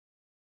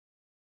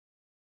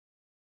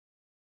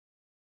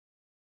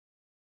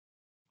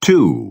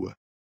 2.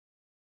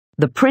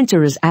 The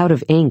printer is out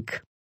of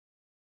ink.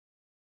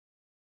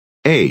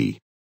 A.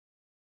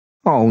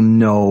 Oh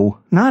no,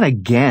 not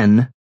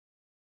again.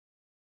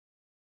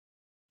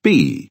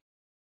 B.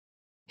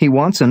 He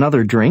wants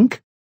another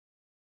drink?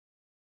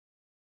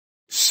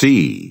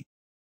 C.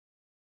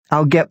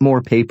 I'll get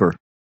more paper.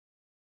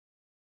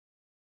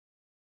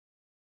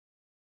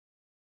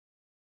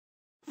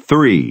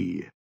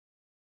 3.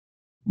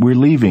 We're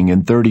leaving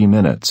in 30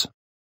 minutes.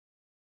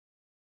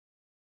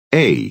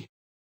 A.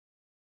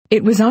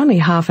 It was only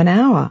half an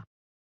hour.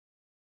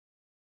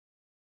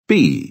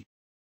 B.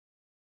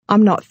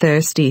 I'm not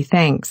thirsty,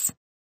 thanks.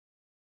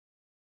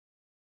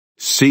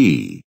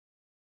 C.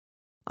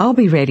 I'll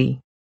be ready.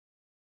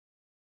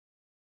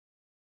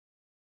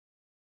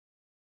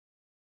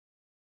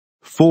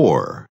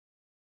 4.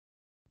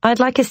 I'd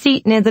like a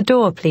seat near the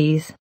door,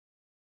 please.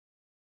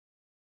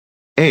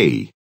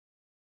 A.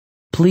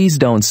 Please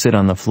don't sit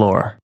on the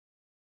floor.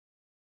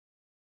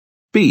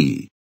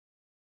 B.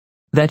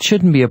 That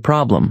shouldn't be a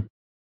problem.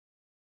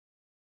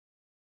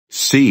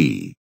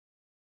 C.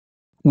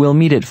 We'll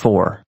meet at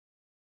 4.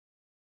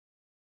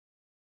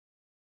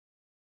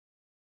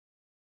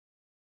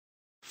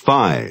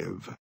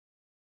 5.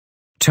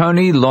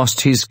 Tony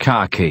lost his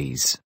car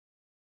keys.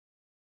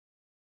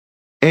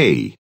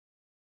 A.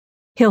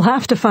 He'll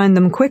have to find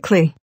them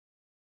quickly.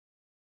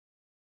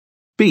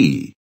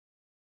 B.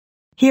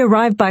 He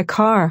arrived by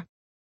car.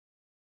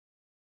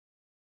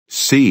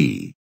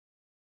 C.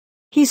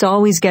 He's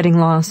always getting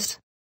lost.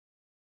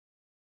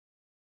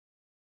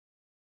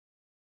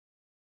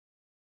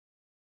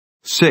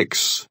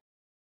 6.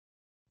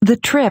 The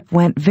trip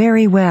went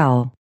very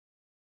well.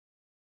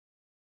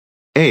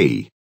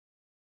 A.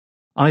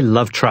 I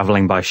love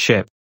traveling by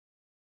ship.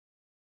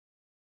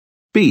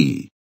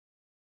 B.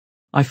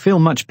 I feel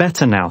much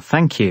better now,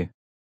 thank you.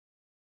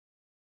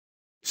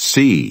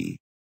 C.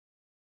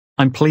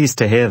 I'm pleased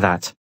to hear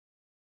that.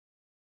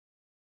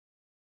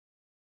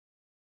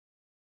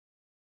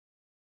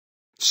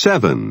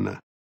 7.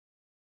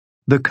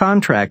 The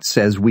contract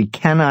says we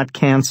cannot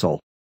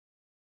cancel.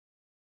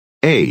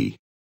 A.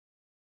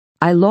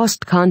 I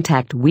lost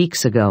contact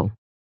weeks ago.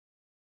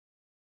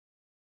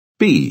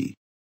 B.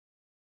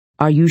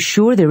 Are you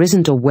sure there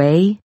isn't a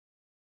way?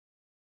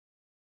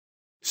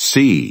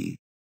 C.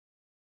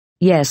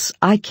 Yes,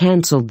 I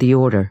canceled the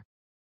order.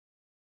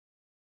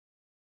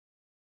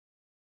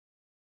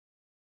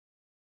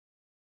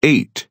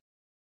 8.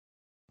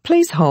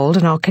 Please hold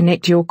and I'll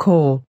connect your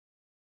call.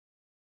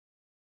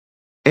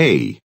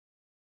 A.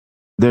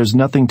 There's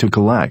nothing to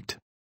collect.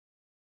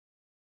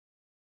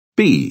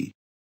 B.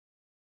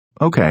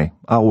 Okay,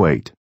 I'll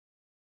wait.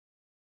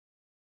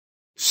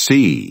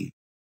 C.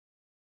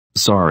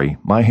 Sorry,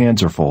 my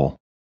hands are full.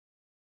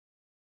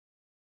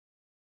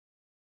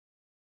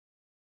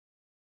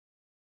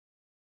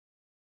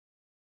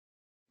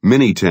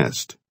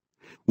 Mini-test.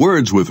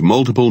 Words with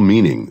multiple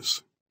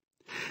meanings.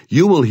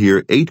 You will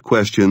hear 8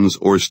 questions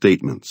or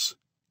statements,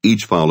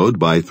 each followed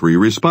by 3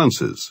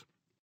 responses.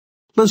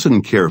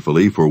 Listen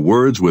carefully for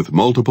words with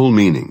multiple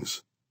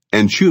meanings,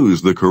 and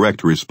choose the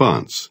correct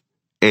response,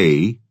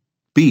 A,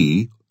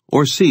 B,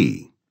 or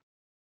C.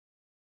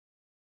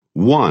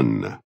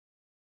 1.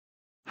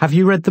 Have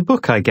you read the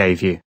book I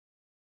gave you?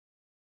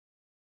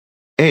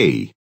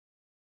 A.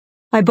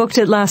 I booked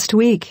it last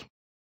week.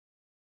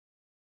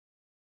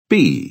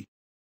 B.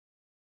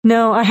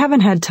 No, I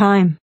haven't had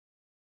time.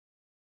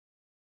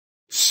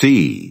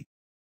 C.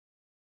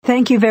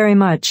 Thank you very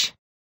much.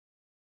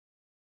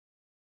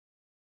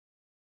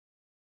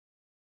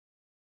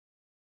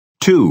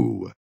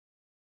 2.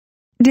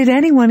 Did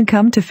anyone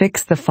come to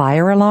fix the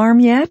fire alarm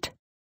yet?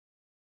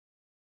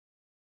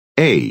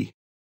 A.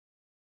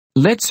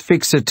 Let's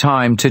fix a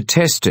time to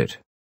test it.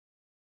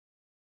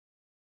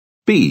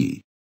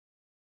 B.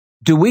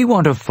 Do we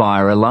want a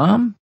fire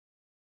alarm?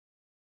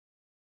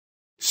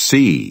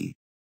 C.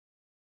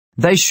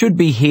 They should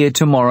be here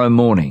tomorrow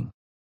morning.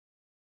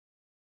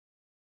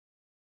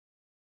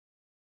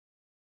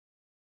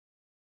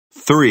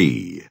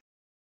 3.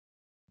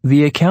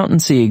 The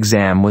accountancy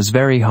exam was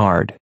very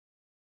hard.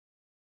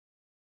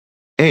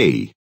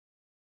 A.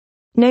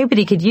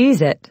 Nobody could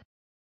use it.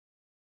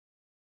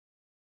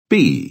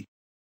 B.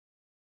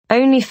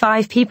 Only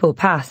 5 people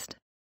passed.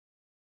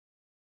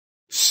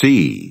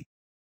 C.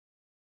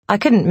 I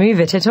couldn't move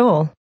it at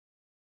all.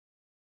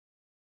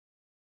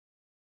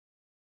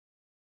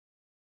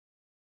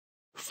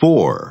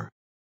 4.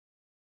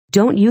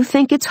 Don't you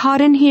think it's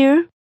hot in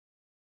here?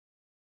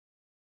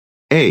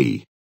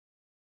 A.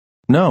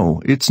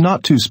 No, it's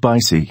not too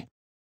spicy.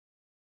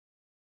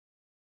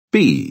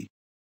 B.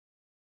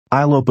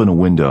 I'll open a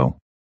window.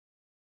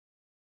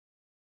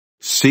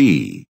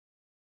 C.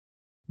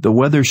 The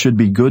weather should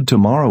be good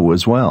tomorrow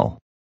as well.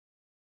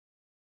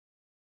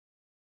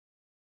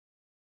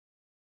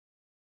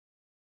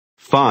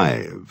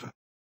 5.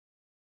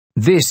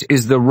 This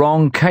is the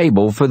wrong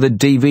cable for the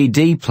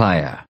DVD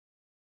player.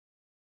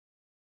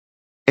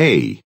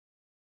 A.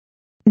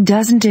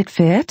 Doesn't it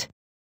fit?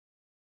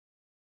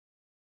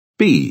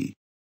 B.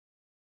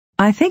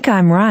 I think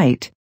I'm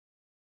right.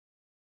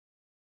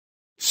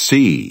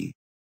 C.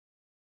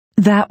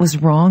 That was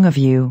wrong of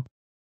you.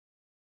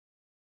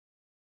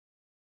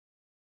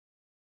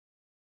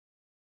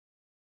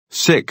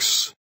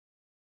 6.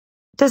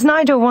 Does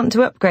Nigel want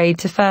to upgrade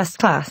to first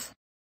class?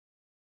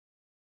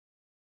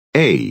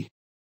 A.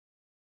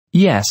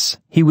 Yes,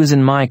 he was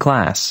in my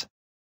class.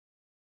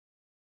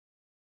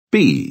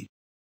 B.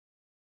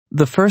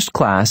 The first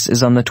class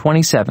is on the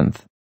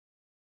 27th.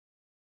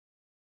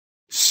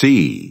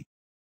 C.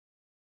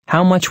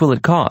 How much will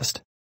it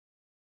cost?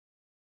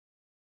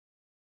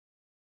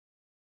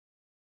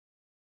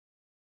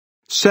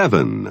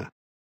 7.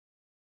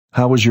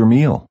 How was your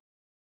meal?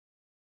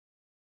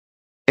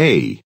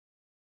 A.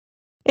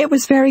 It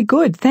was very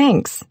good,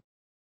 thanks.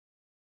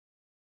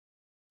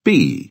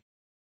 B.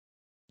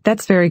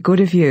 That's very good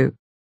of you.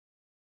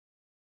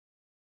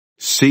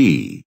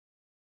 C.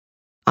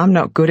 I'm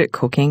not good at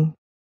cooking.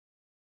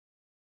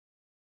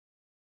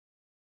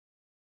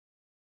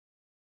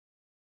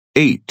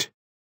 8.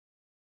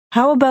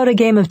 How about a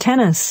game of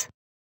tennis?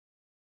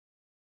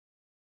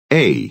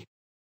 A.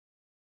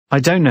 I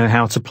don't know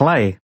how to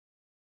play.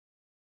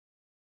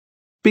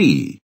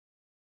 B.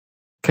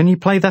 Can you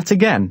play that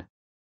again?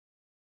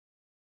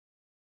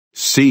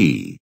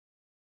 C.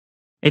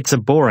 It's a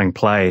boring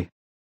play.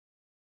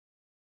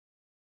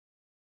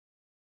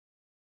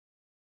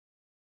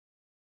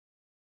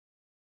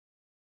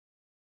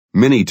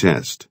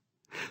 Mini-test.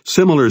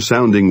 Similar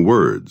sounding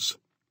words.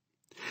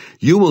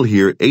 You will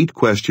hear 8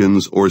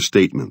 questions or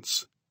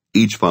statements,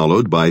 each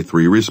followed by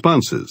 3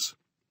 responses.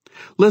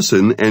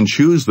 Listen and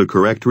choose the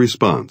correct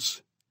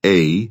response,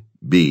 A,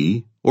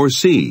 B, or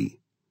C.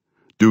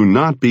 Do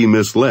not be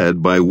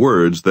misled by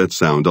words that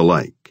sound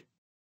alike.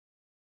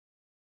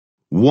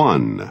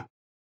 1.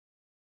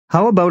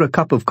 How about a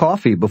cup of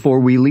coffee before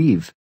we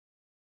leave?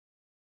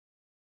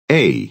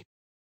 A,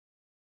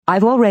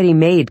 I've already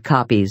made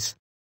copies.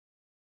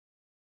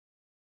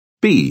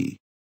 B,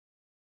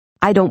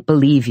 I don't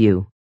believe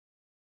you.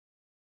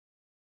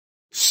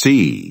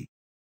 C.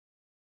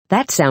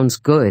 That sounds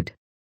good.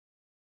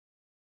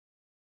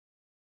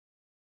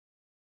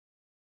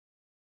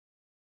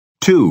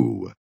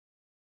 2.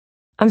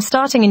 I'm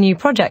starting a new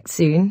project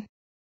soon.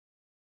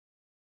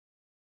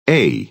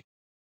 A,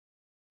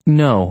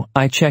 No,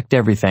 I checked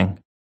everything.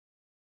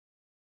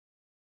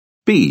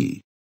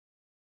 B,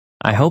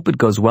 I hope it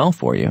goes well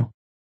for you.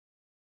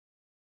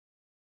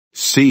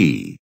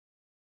 C.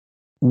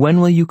 When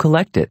will you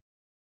collect it?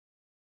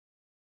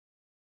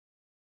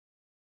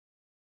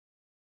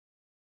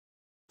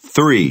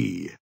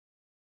 3.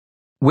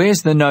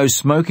 Where's the no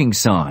smoking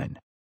sign?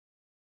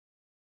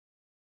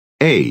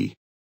 A,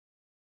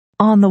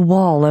 On the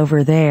wall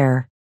over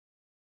there.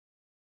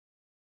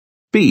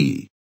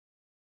 B,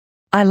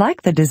 I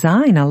like the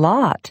design a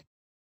lot.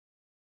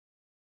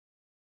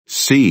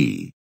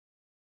 C.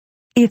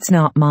 It's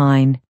not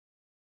mine.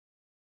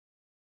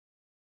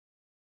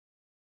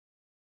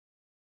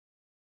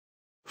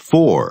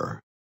 4.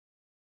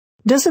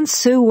 Doesn't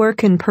Sue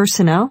work in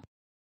personnel?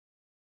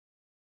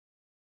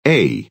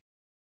 A,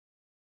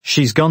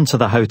 She's gone to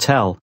the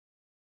hotel.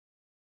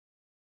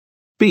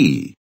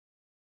 B,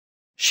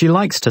 She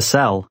likes to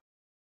sell.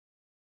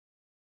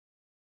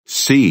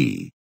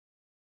 C.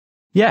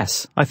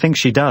 Yes, I think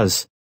she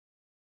does.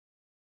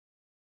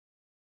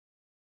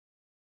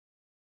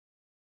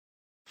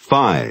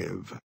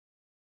 5.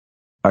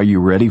 Are you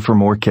ready for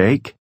more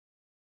cake?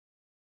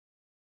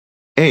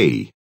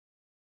 A,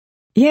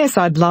 Yes,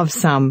 I'd love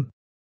some.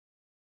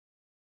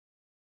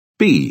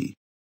 B,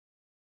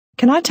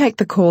 Can I take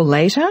the call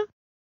later?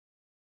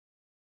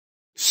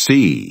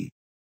 C.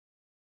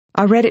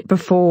 I read it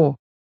before.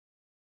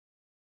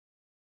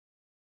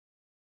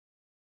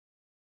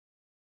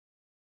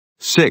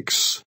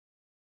 6.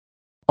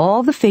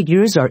 All the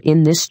figures are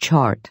in this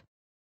chart.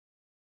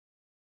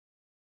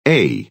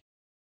 A,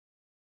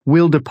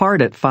 We'll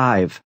depart at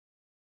 5.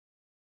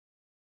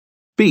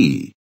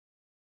 B,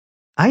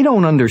 I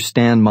don't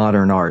understand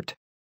modern art.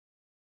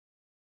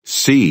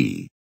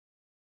 C.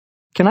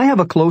 Can I have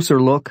a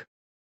closer look?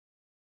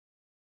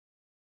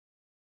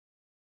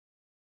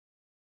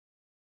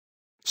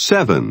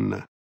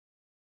 7.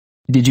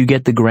 Did you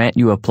get the grant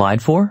you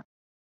applied for?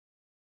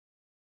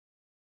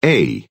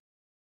 A,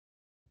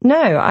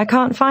 No, I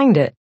can't find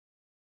it.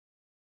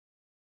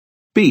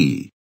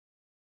 B,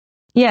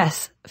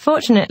 Yes,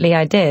 fortunately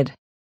I did.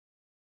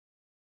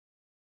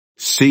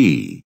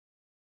 C.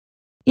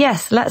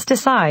 Yes, let's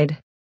decide.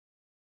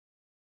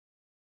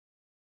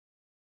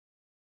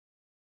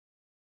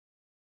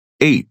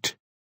 8.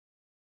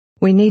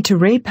 We need to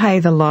repay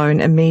the loan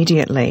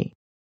immediately.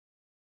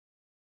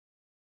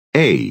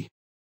 A,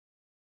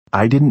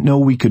 I didn't know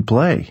we could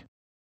play.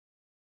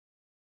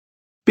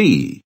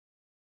 B,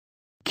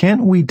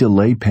 Can't we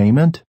delay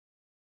payment?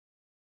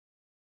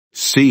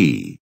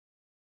 C.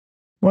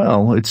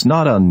 Well, it's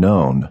not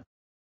unknown.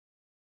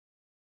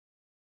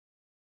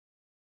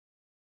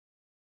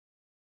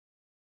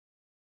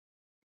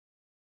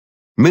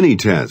 Mini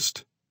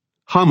test.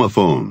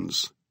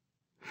 Homophones.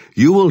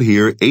 You will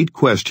hear 8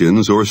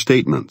 questions or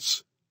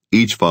statements,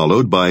 each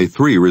followed by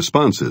 3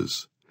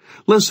 responses.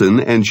 Listen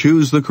and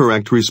choose the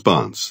correct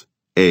response,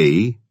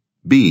 A,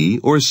 B,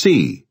 or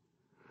C.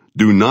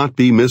 Do not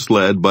be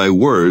misled by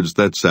words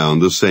that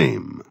sound the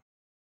same.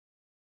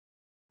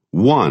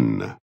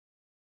 1.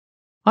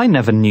 I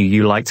never knew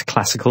you liked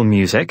classical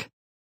music.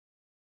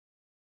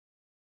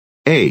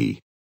 A,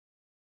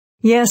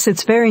 Yes,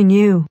 it's very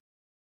new.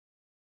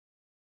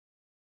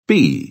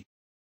 B,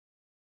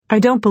 I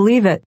don't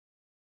believe it.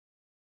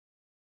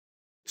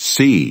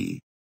 C.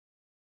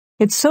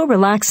 It's so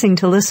relaxing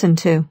to listen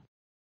to.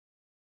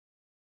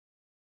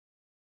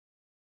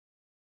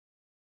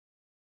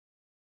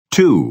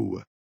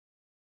 2.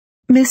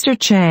 Mr.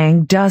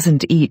 Chang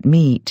doesn't eat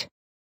meat.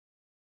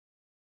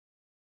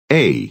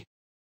 A,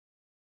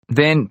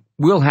 Then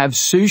we'll have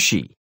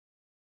sushi.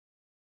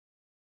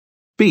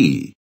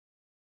 B,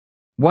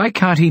 Why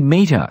can't he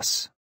meet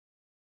us?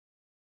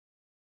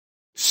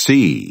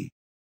 C.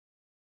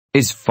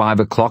 Is 5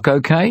 o'clock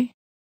okay?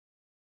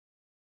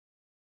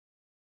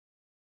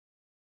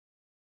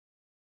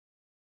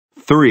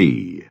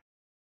 3.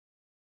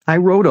 I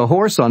rode a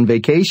horse on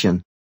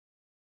vacation.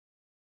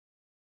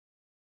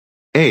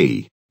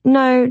 A,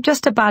 No,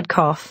 just a bad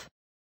cough.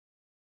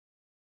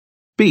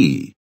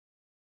 B,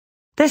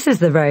 This is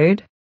the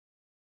road.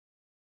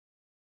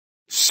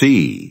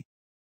 C.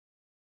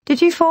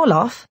 Did you fall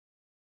off?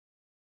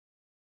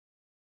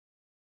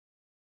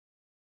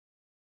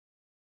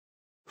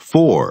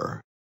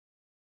 4.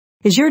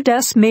 Is your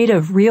desk made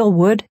of real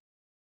wood?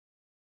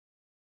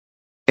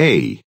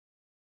 A,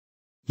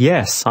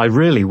 Yes, I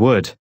really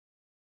would.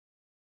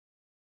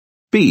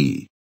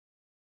 B,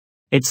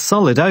 It's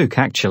solid oak,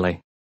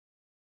 actually.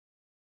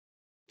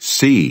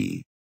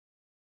 C.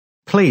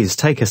 Please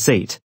take a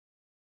seat.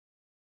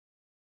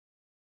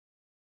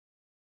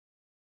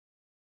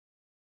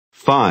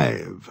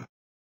 5.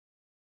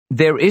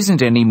 There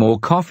isn't any more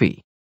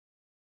coffee.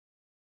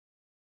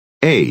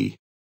 A.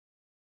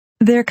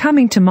 They're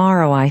coming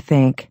tomorrow, I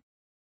think.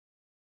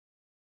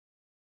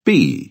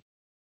 B.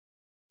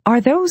 Are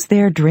those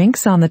their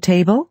drinks on the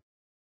table?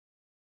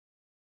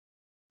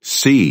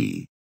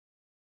 C.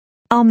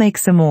 I'll make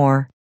some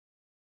more.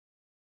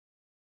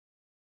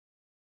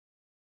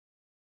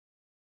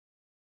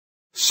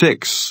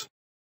 6.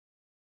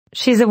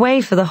 She's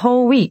away for the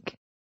whole week.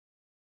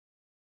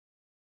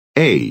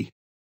 A.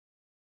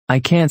 I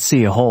can't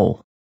see a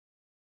hole.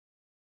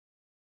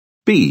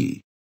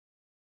 B.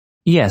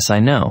 Yes, I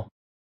know.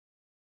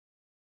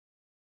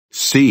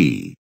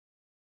 C.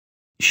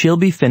 She'll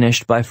be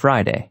finished by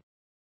Friday.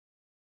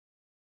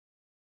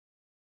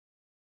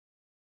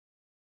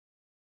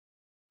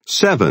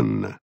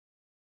 7.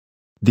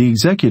 The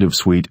executive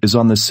suite is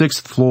on the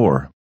 6th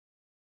floor.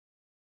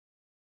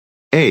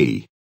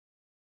 A.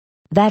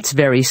 That's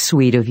very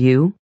sweet of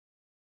you.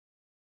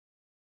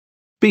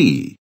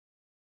 B.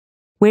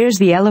 Where's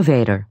the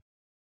elevator?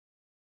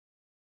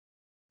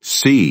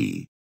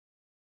 C.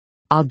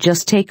 I'll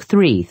just take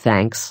 3,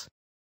 thanks.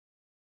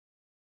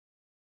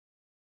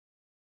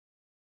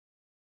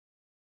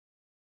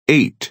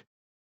 8.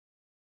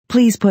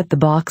 Please put the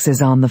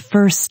boxes on the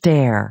first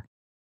stair.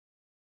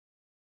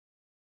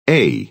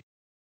 A.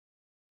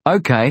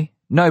 Okay,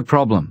 no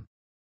problem.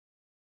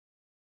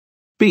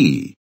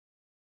 B.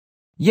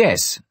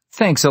 Yes,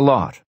 thanks a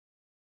lot.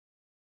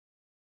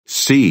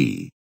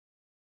 C.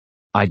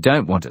 I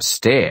don't want to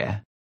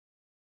stare.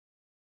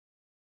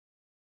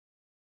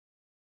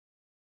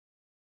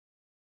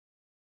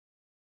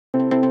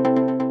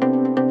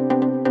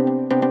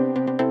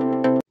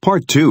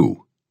 Part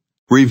 2.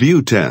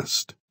 Review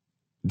test.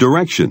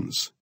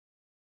 Directions.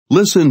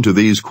 Listen to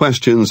these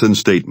questions and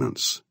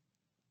statements.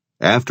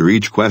 After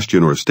each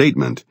question or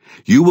statement,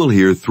 you will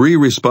hear 3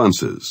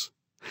 responses.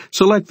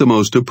 Select the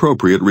most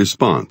appropriate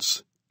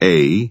response,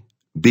 A,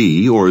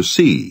 B, or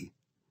C.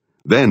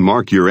 Then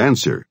mark your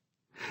answer.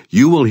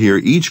 You will hear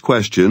each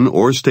question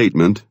or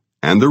statement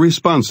and the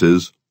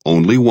responses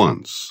only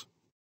once.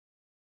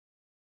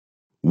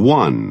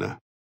 1.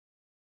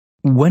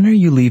 When are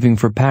you leaving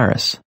for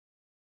Paris?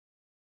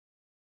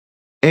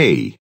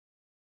 A.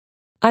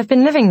 I've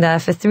been living there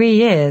for 3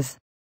 years.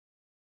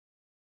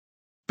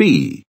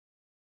 B.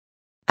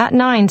 At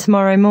 9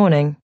 tomorrow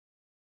morning.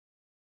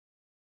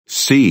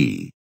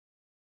 C.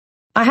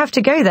 I have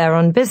to go there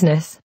on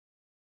business.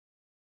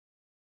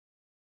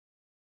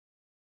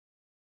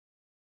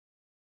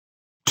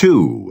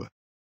 2.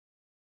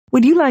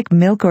 Would you like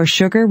milk or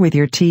sugar with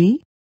your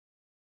tea?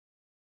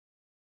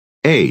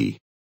 A.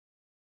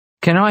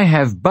 Can I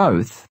have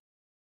both?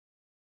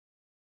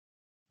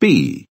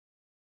 B.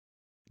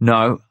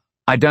 No,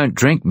 I don't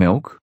drink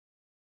milk.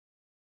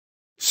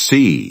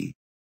 C.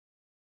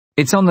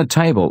 It's on the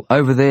table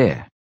over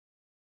there.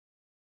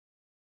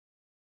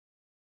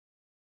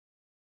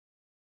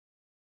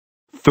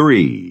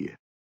 3.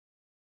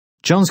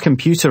 John's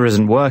computer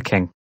isn't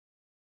working.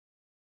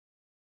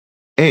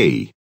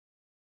 A.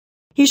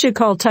 You should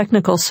call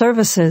technical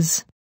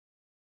services.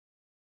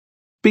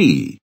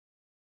 B.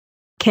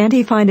 Can't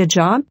he find a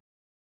job?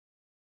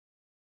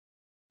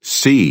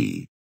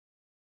 C.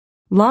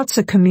 Lots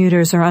of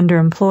commuters are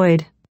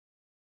underemployed.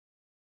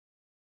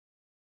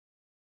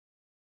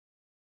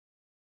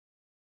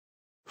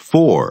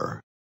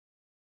 4.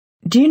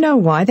 Do you know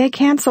why they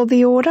canceled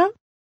the order?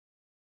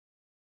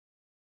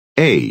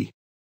 A.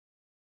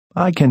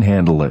 I can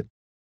handle it.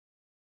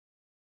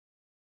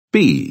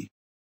 B.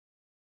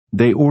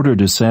 They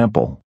ordered a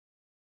sample.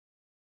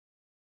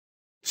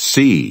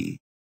 C.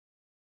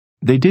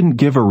 They didn't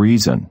give a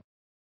reason.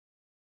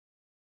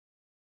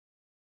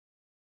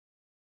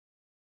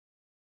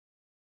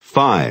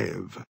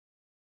 5.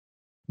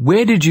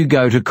 Where did you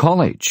go to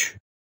college?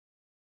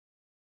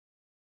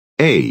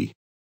 A.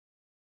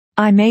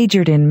 I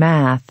majored in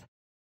math.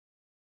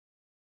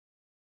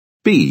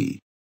 B.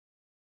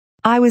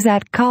 I was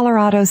at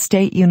Colorado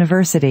State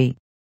University.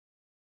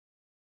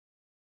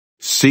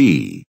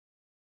 C.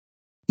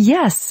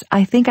 Yes,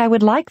 I think I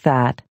would like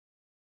that.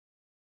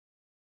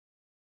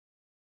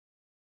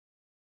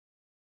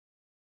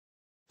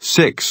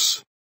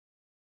 6.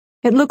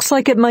 It looks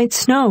like it might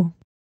snow.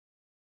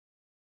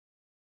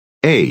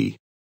 A.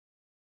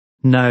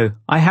 No,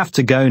 I have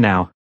to go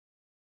now.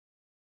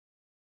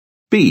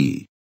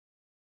 B.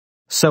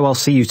 So I'll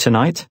see you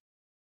tonight?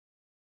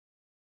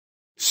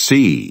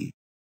 C.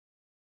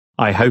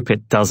 I hope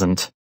it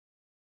doesn't.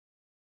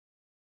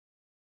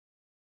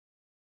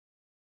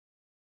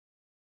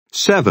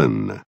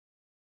 7.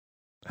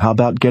 How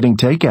about getting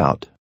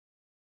takeout?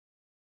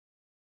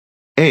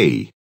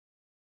 A.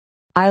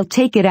 I'll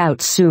take it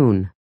out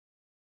soon.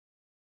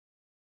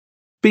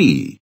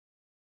 B.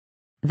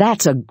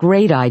 That's a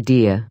great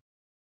idea.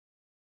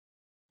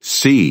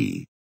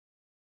 C.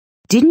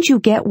 Didn't you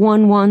get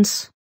one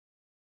once?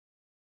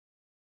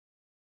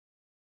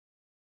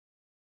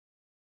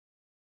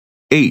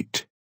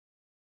 8.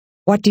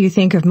 What do you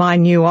think of my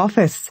new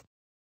office?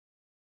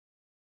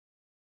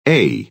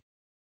 A,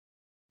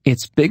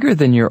 It's bigger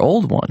than your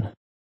old one.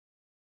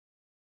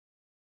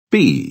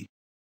 B,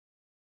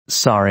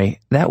 Sorry,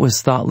 that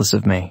was thoughtless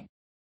of me.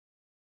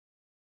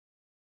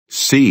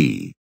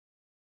 C,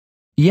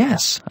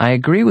 Yes, I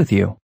agree with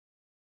you.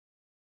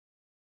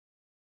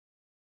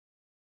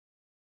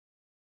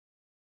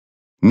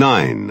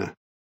 9.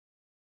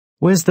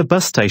 Where's the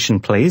bus station,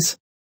 please?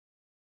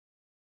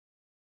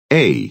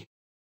 A,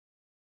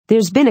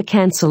 There's been a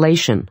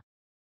cancellation.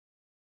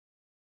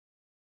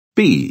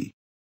 B,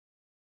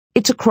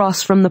 It's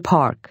across from the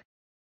park.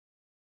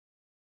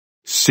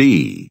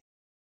 C,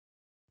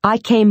 I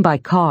came by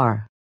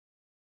car.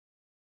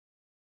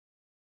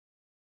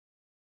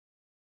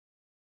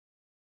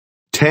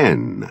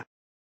 10.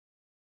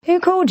 Who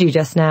called you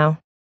just now?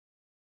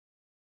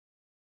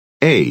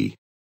 A,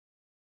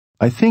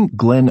 I think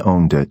Glenn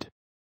owned it.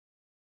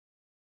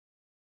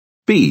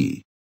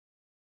 B,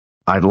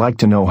 I'd like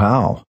to know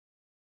how.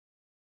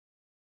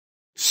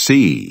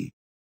 C,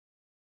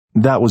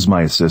 That was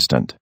my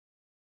assistant.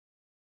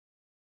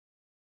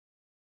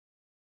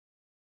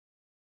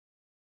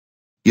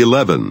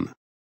 $11.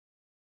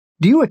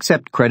 Do you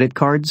accept credit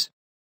cards?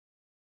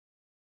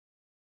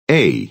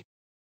 A,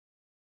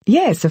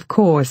 Yes, of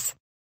course.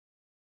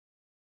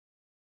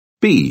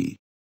 B,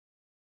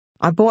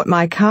 I bought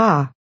my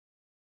car.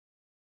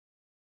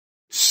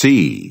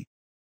 C,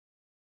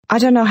 I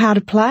don't know how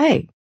to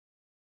play.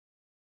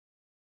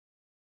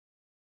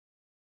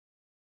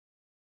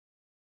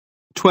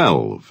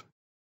 $12.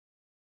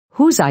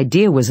 Whose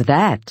idea was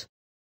that?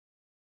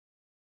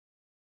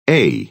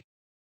 A,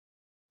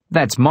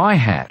 That's my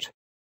hat.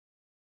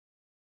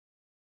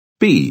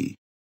 B,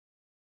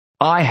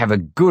 I have a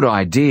good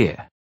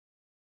idea.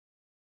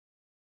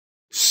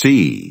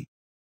 C,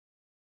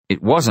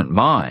 It wasn't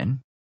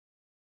mine.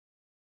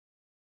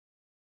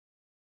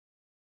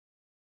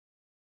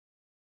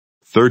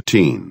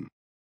 13.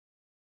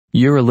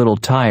 You're a little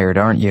tired,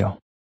 aren't you?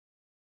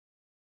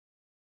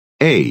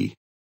 A,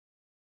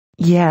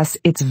 Yes,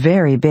 it's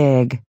very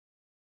big.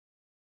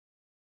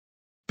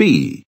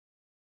 B,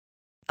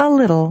 A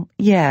little,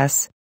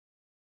 yes.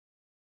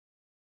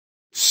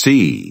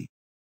 C,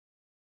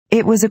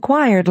 It was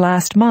acquired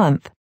last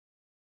month.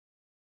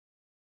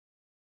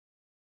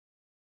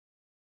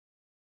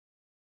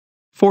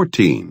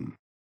 14.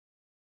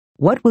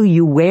 What will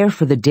you wear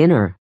for the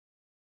dinner?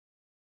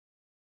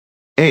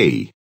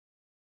 A,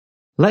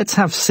 Let's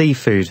have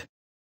seafood.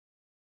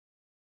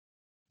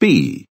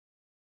 B,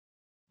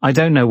 I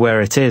don't know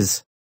where it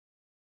is.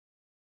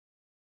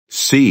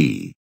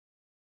 C,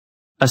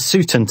 A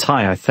suit and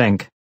tie, I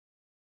think.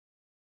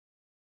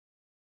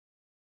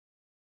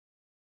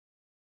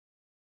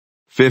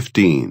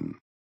 15.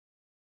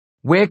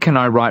 Where can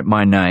I write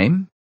my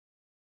name?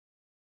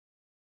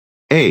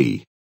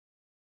 A,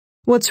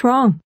 What's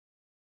wrong?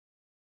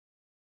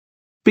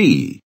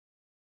 B,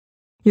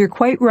 You're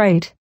quite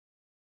right.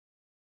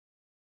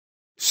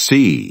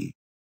 C,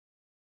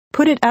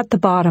 Put it at the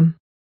bottom.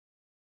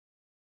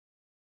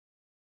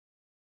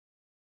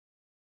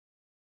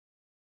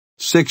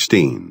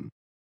 16.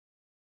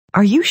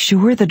 Are you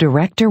sure the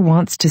director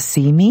wants to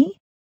see me?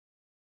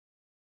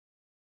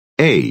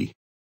 A,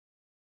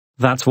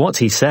 That's what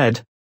he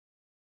said.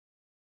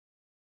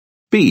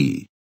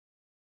 B,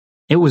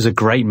 It was a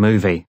great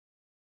movie.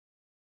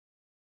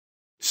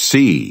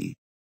 C,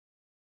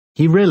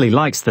 He really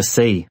likes the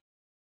sea.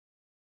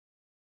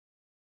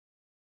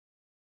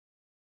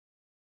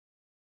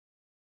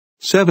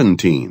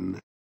 $17.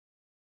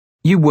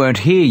 You weren't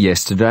here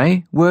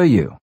yesterday, were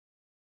you?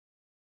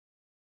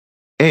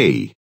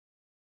 A,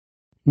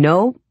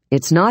 No,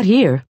 it's not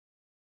here.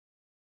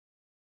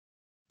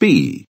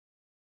 B,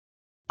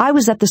 I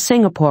was at the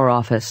Singapore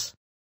office.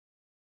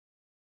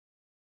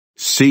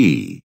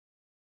 C,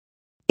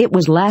 It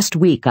was last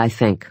week, I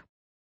think.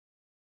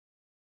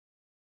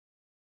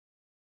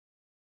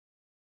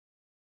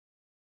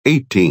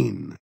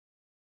 $18.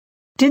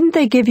 Didn't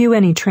they give you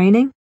any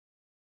training?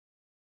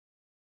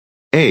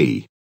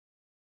 A,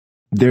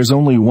 There's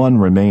only one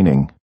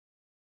remaining.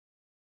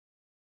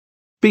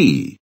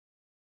 B,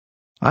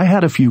 I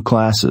had a few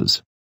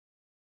classes.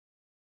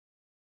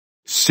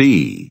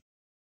 C,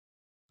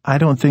 I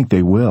don't think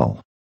they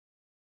will.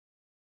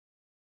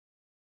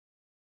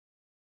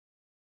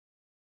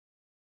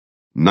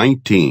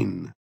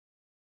 $19.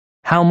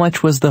 How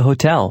much was the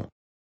hotel?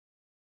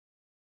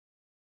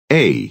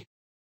 A,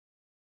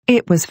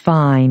 It was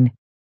fine.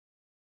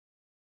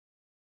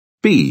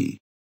 B,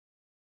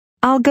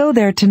 I'll go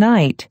there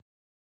tonight.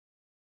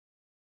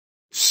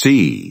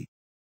 C,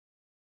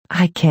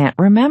 I can't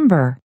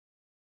remember.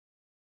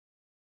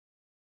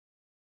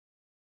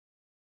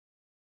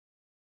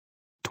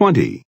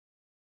 $20.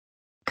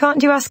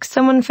 Can't you ask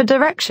someone for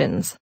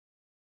directions?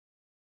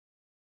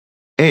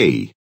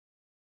 A,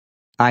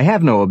 I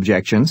have no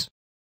objections.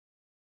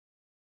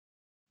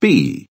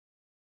 B,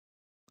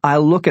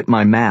 I'll look at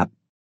my map.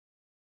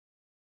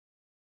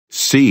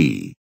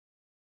 C,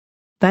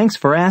 Thanks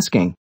for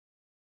asking.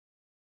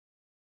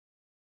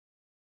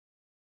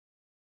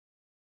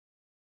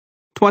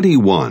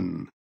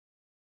 21.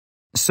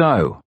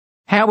 So,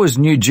 how was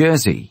New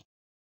Jersey?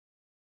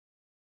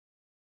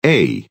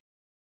 A,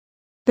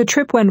 The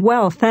trip went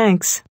well,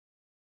 thanks.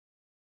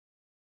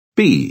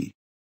 B,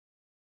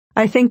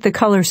 I think the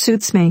color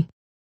suits me.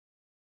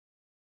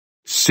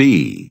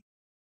 C,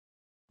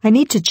 I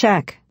need to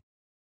check.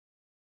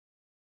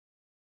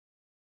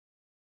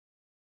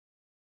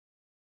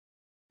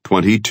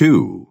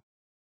 .22.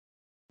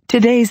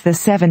 Today's the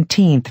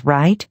 17th,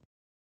 right?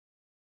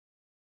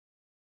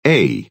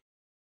 A,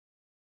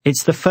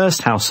 It's the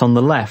first house on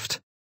the left.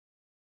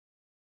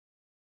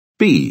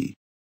 B,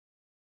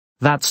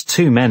 That's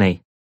too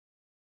many.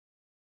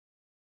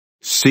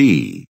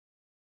 C,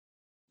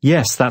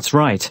 Yes, that's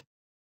right.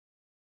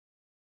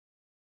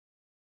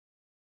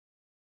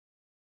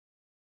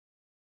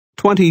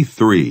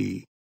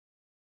 .23.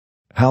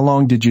 How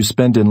long did you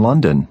spend in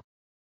London?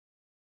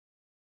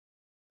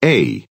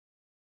 A,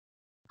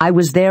 I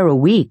was there a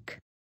week.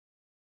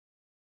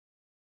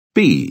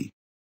 B,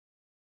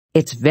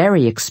 It's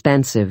very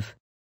expensive.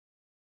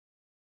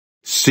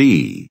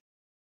 C,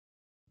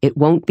 It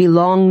won't be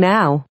long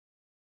now.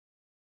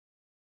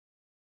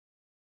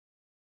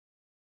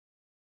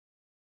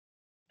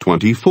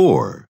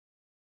 .24.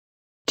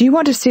 Do you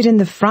want to sit in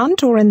the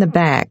front or in the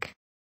back?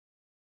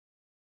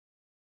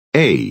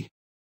 A,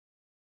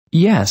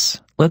 Yes,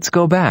 let's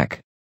go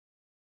back.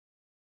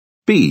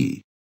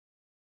 B,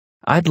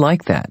 I'd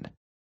like that.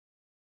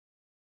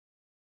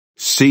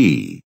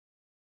 C,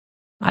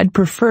 I'd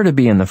prefer to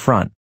be in the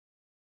front.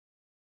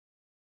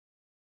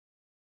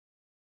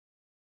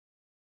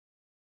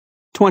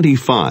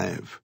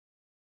 .25.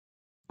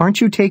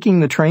 Aren't you taking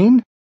the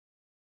train?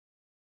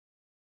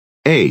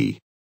 A,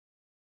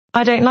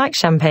 I don't like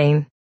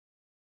champagne.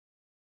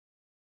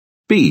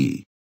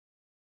 B,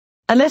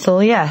 A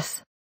little,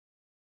 yes.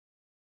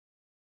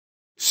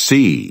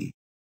 C,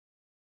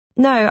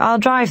 No, I'll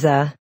drive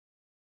there.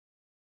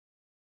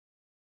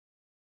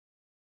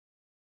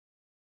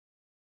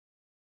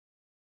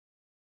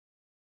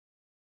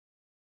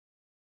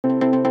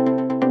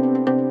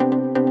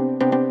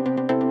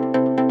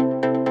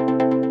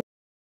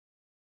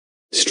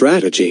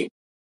 Strategy.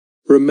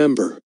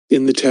 Remember,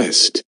 in the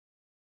test,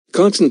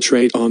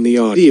 concentrate on the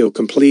audio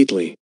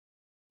completely.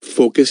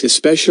 Focus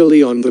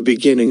especially on the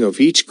beginning of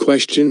each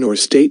question or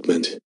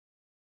statement.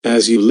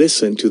 As you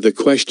listen to the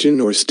question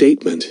or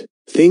statement,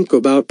 think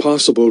about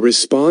possible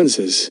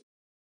responses.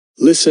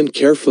 Listen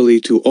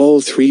carefully to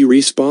all three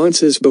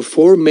responses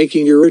before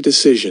making your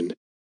decision.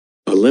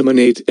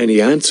 Eliminate any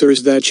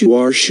answers that you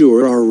are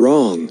sure are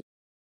wrong.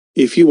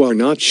 If you are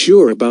not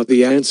sure about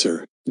the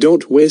answer,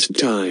 don't waste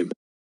time.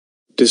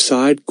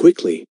 Decide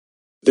quickly.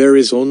 There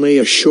is only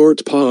a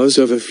short pause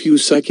of a few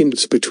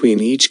seconds between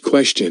each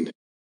question.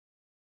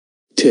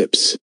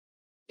 Tips.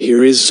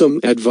 Here is some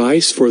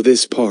advice for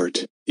this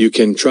part. You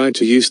can try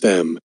to use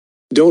them.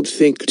 Don't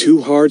think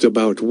too hard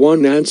about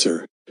one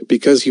answer,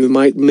 because you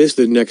might miss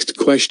the next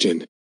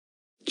question.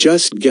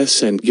 Just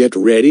guess and get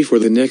ready for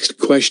the next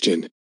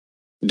question.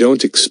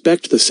 Don't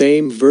expect the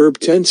same verb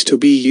tense to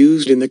be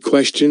used in the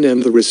question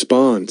and the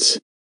response.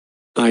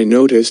 I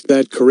noticed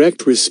that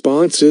correct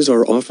responses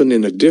are often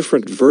in a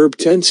different verb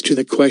tense to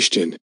the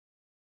question.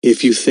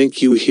 If you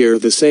think you hear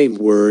the same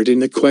word in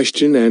the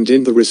question and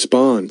in the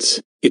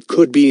response, it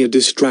could be a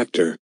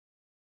distractor.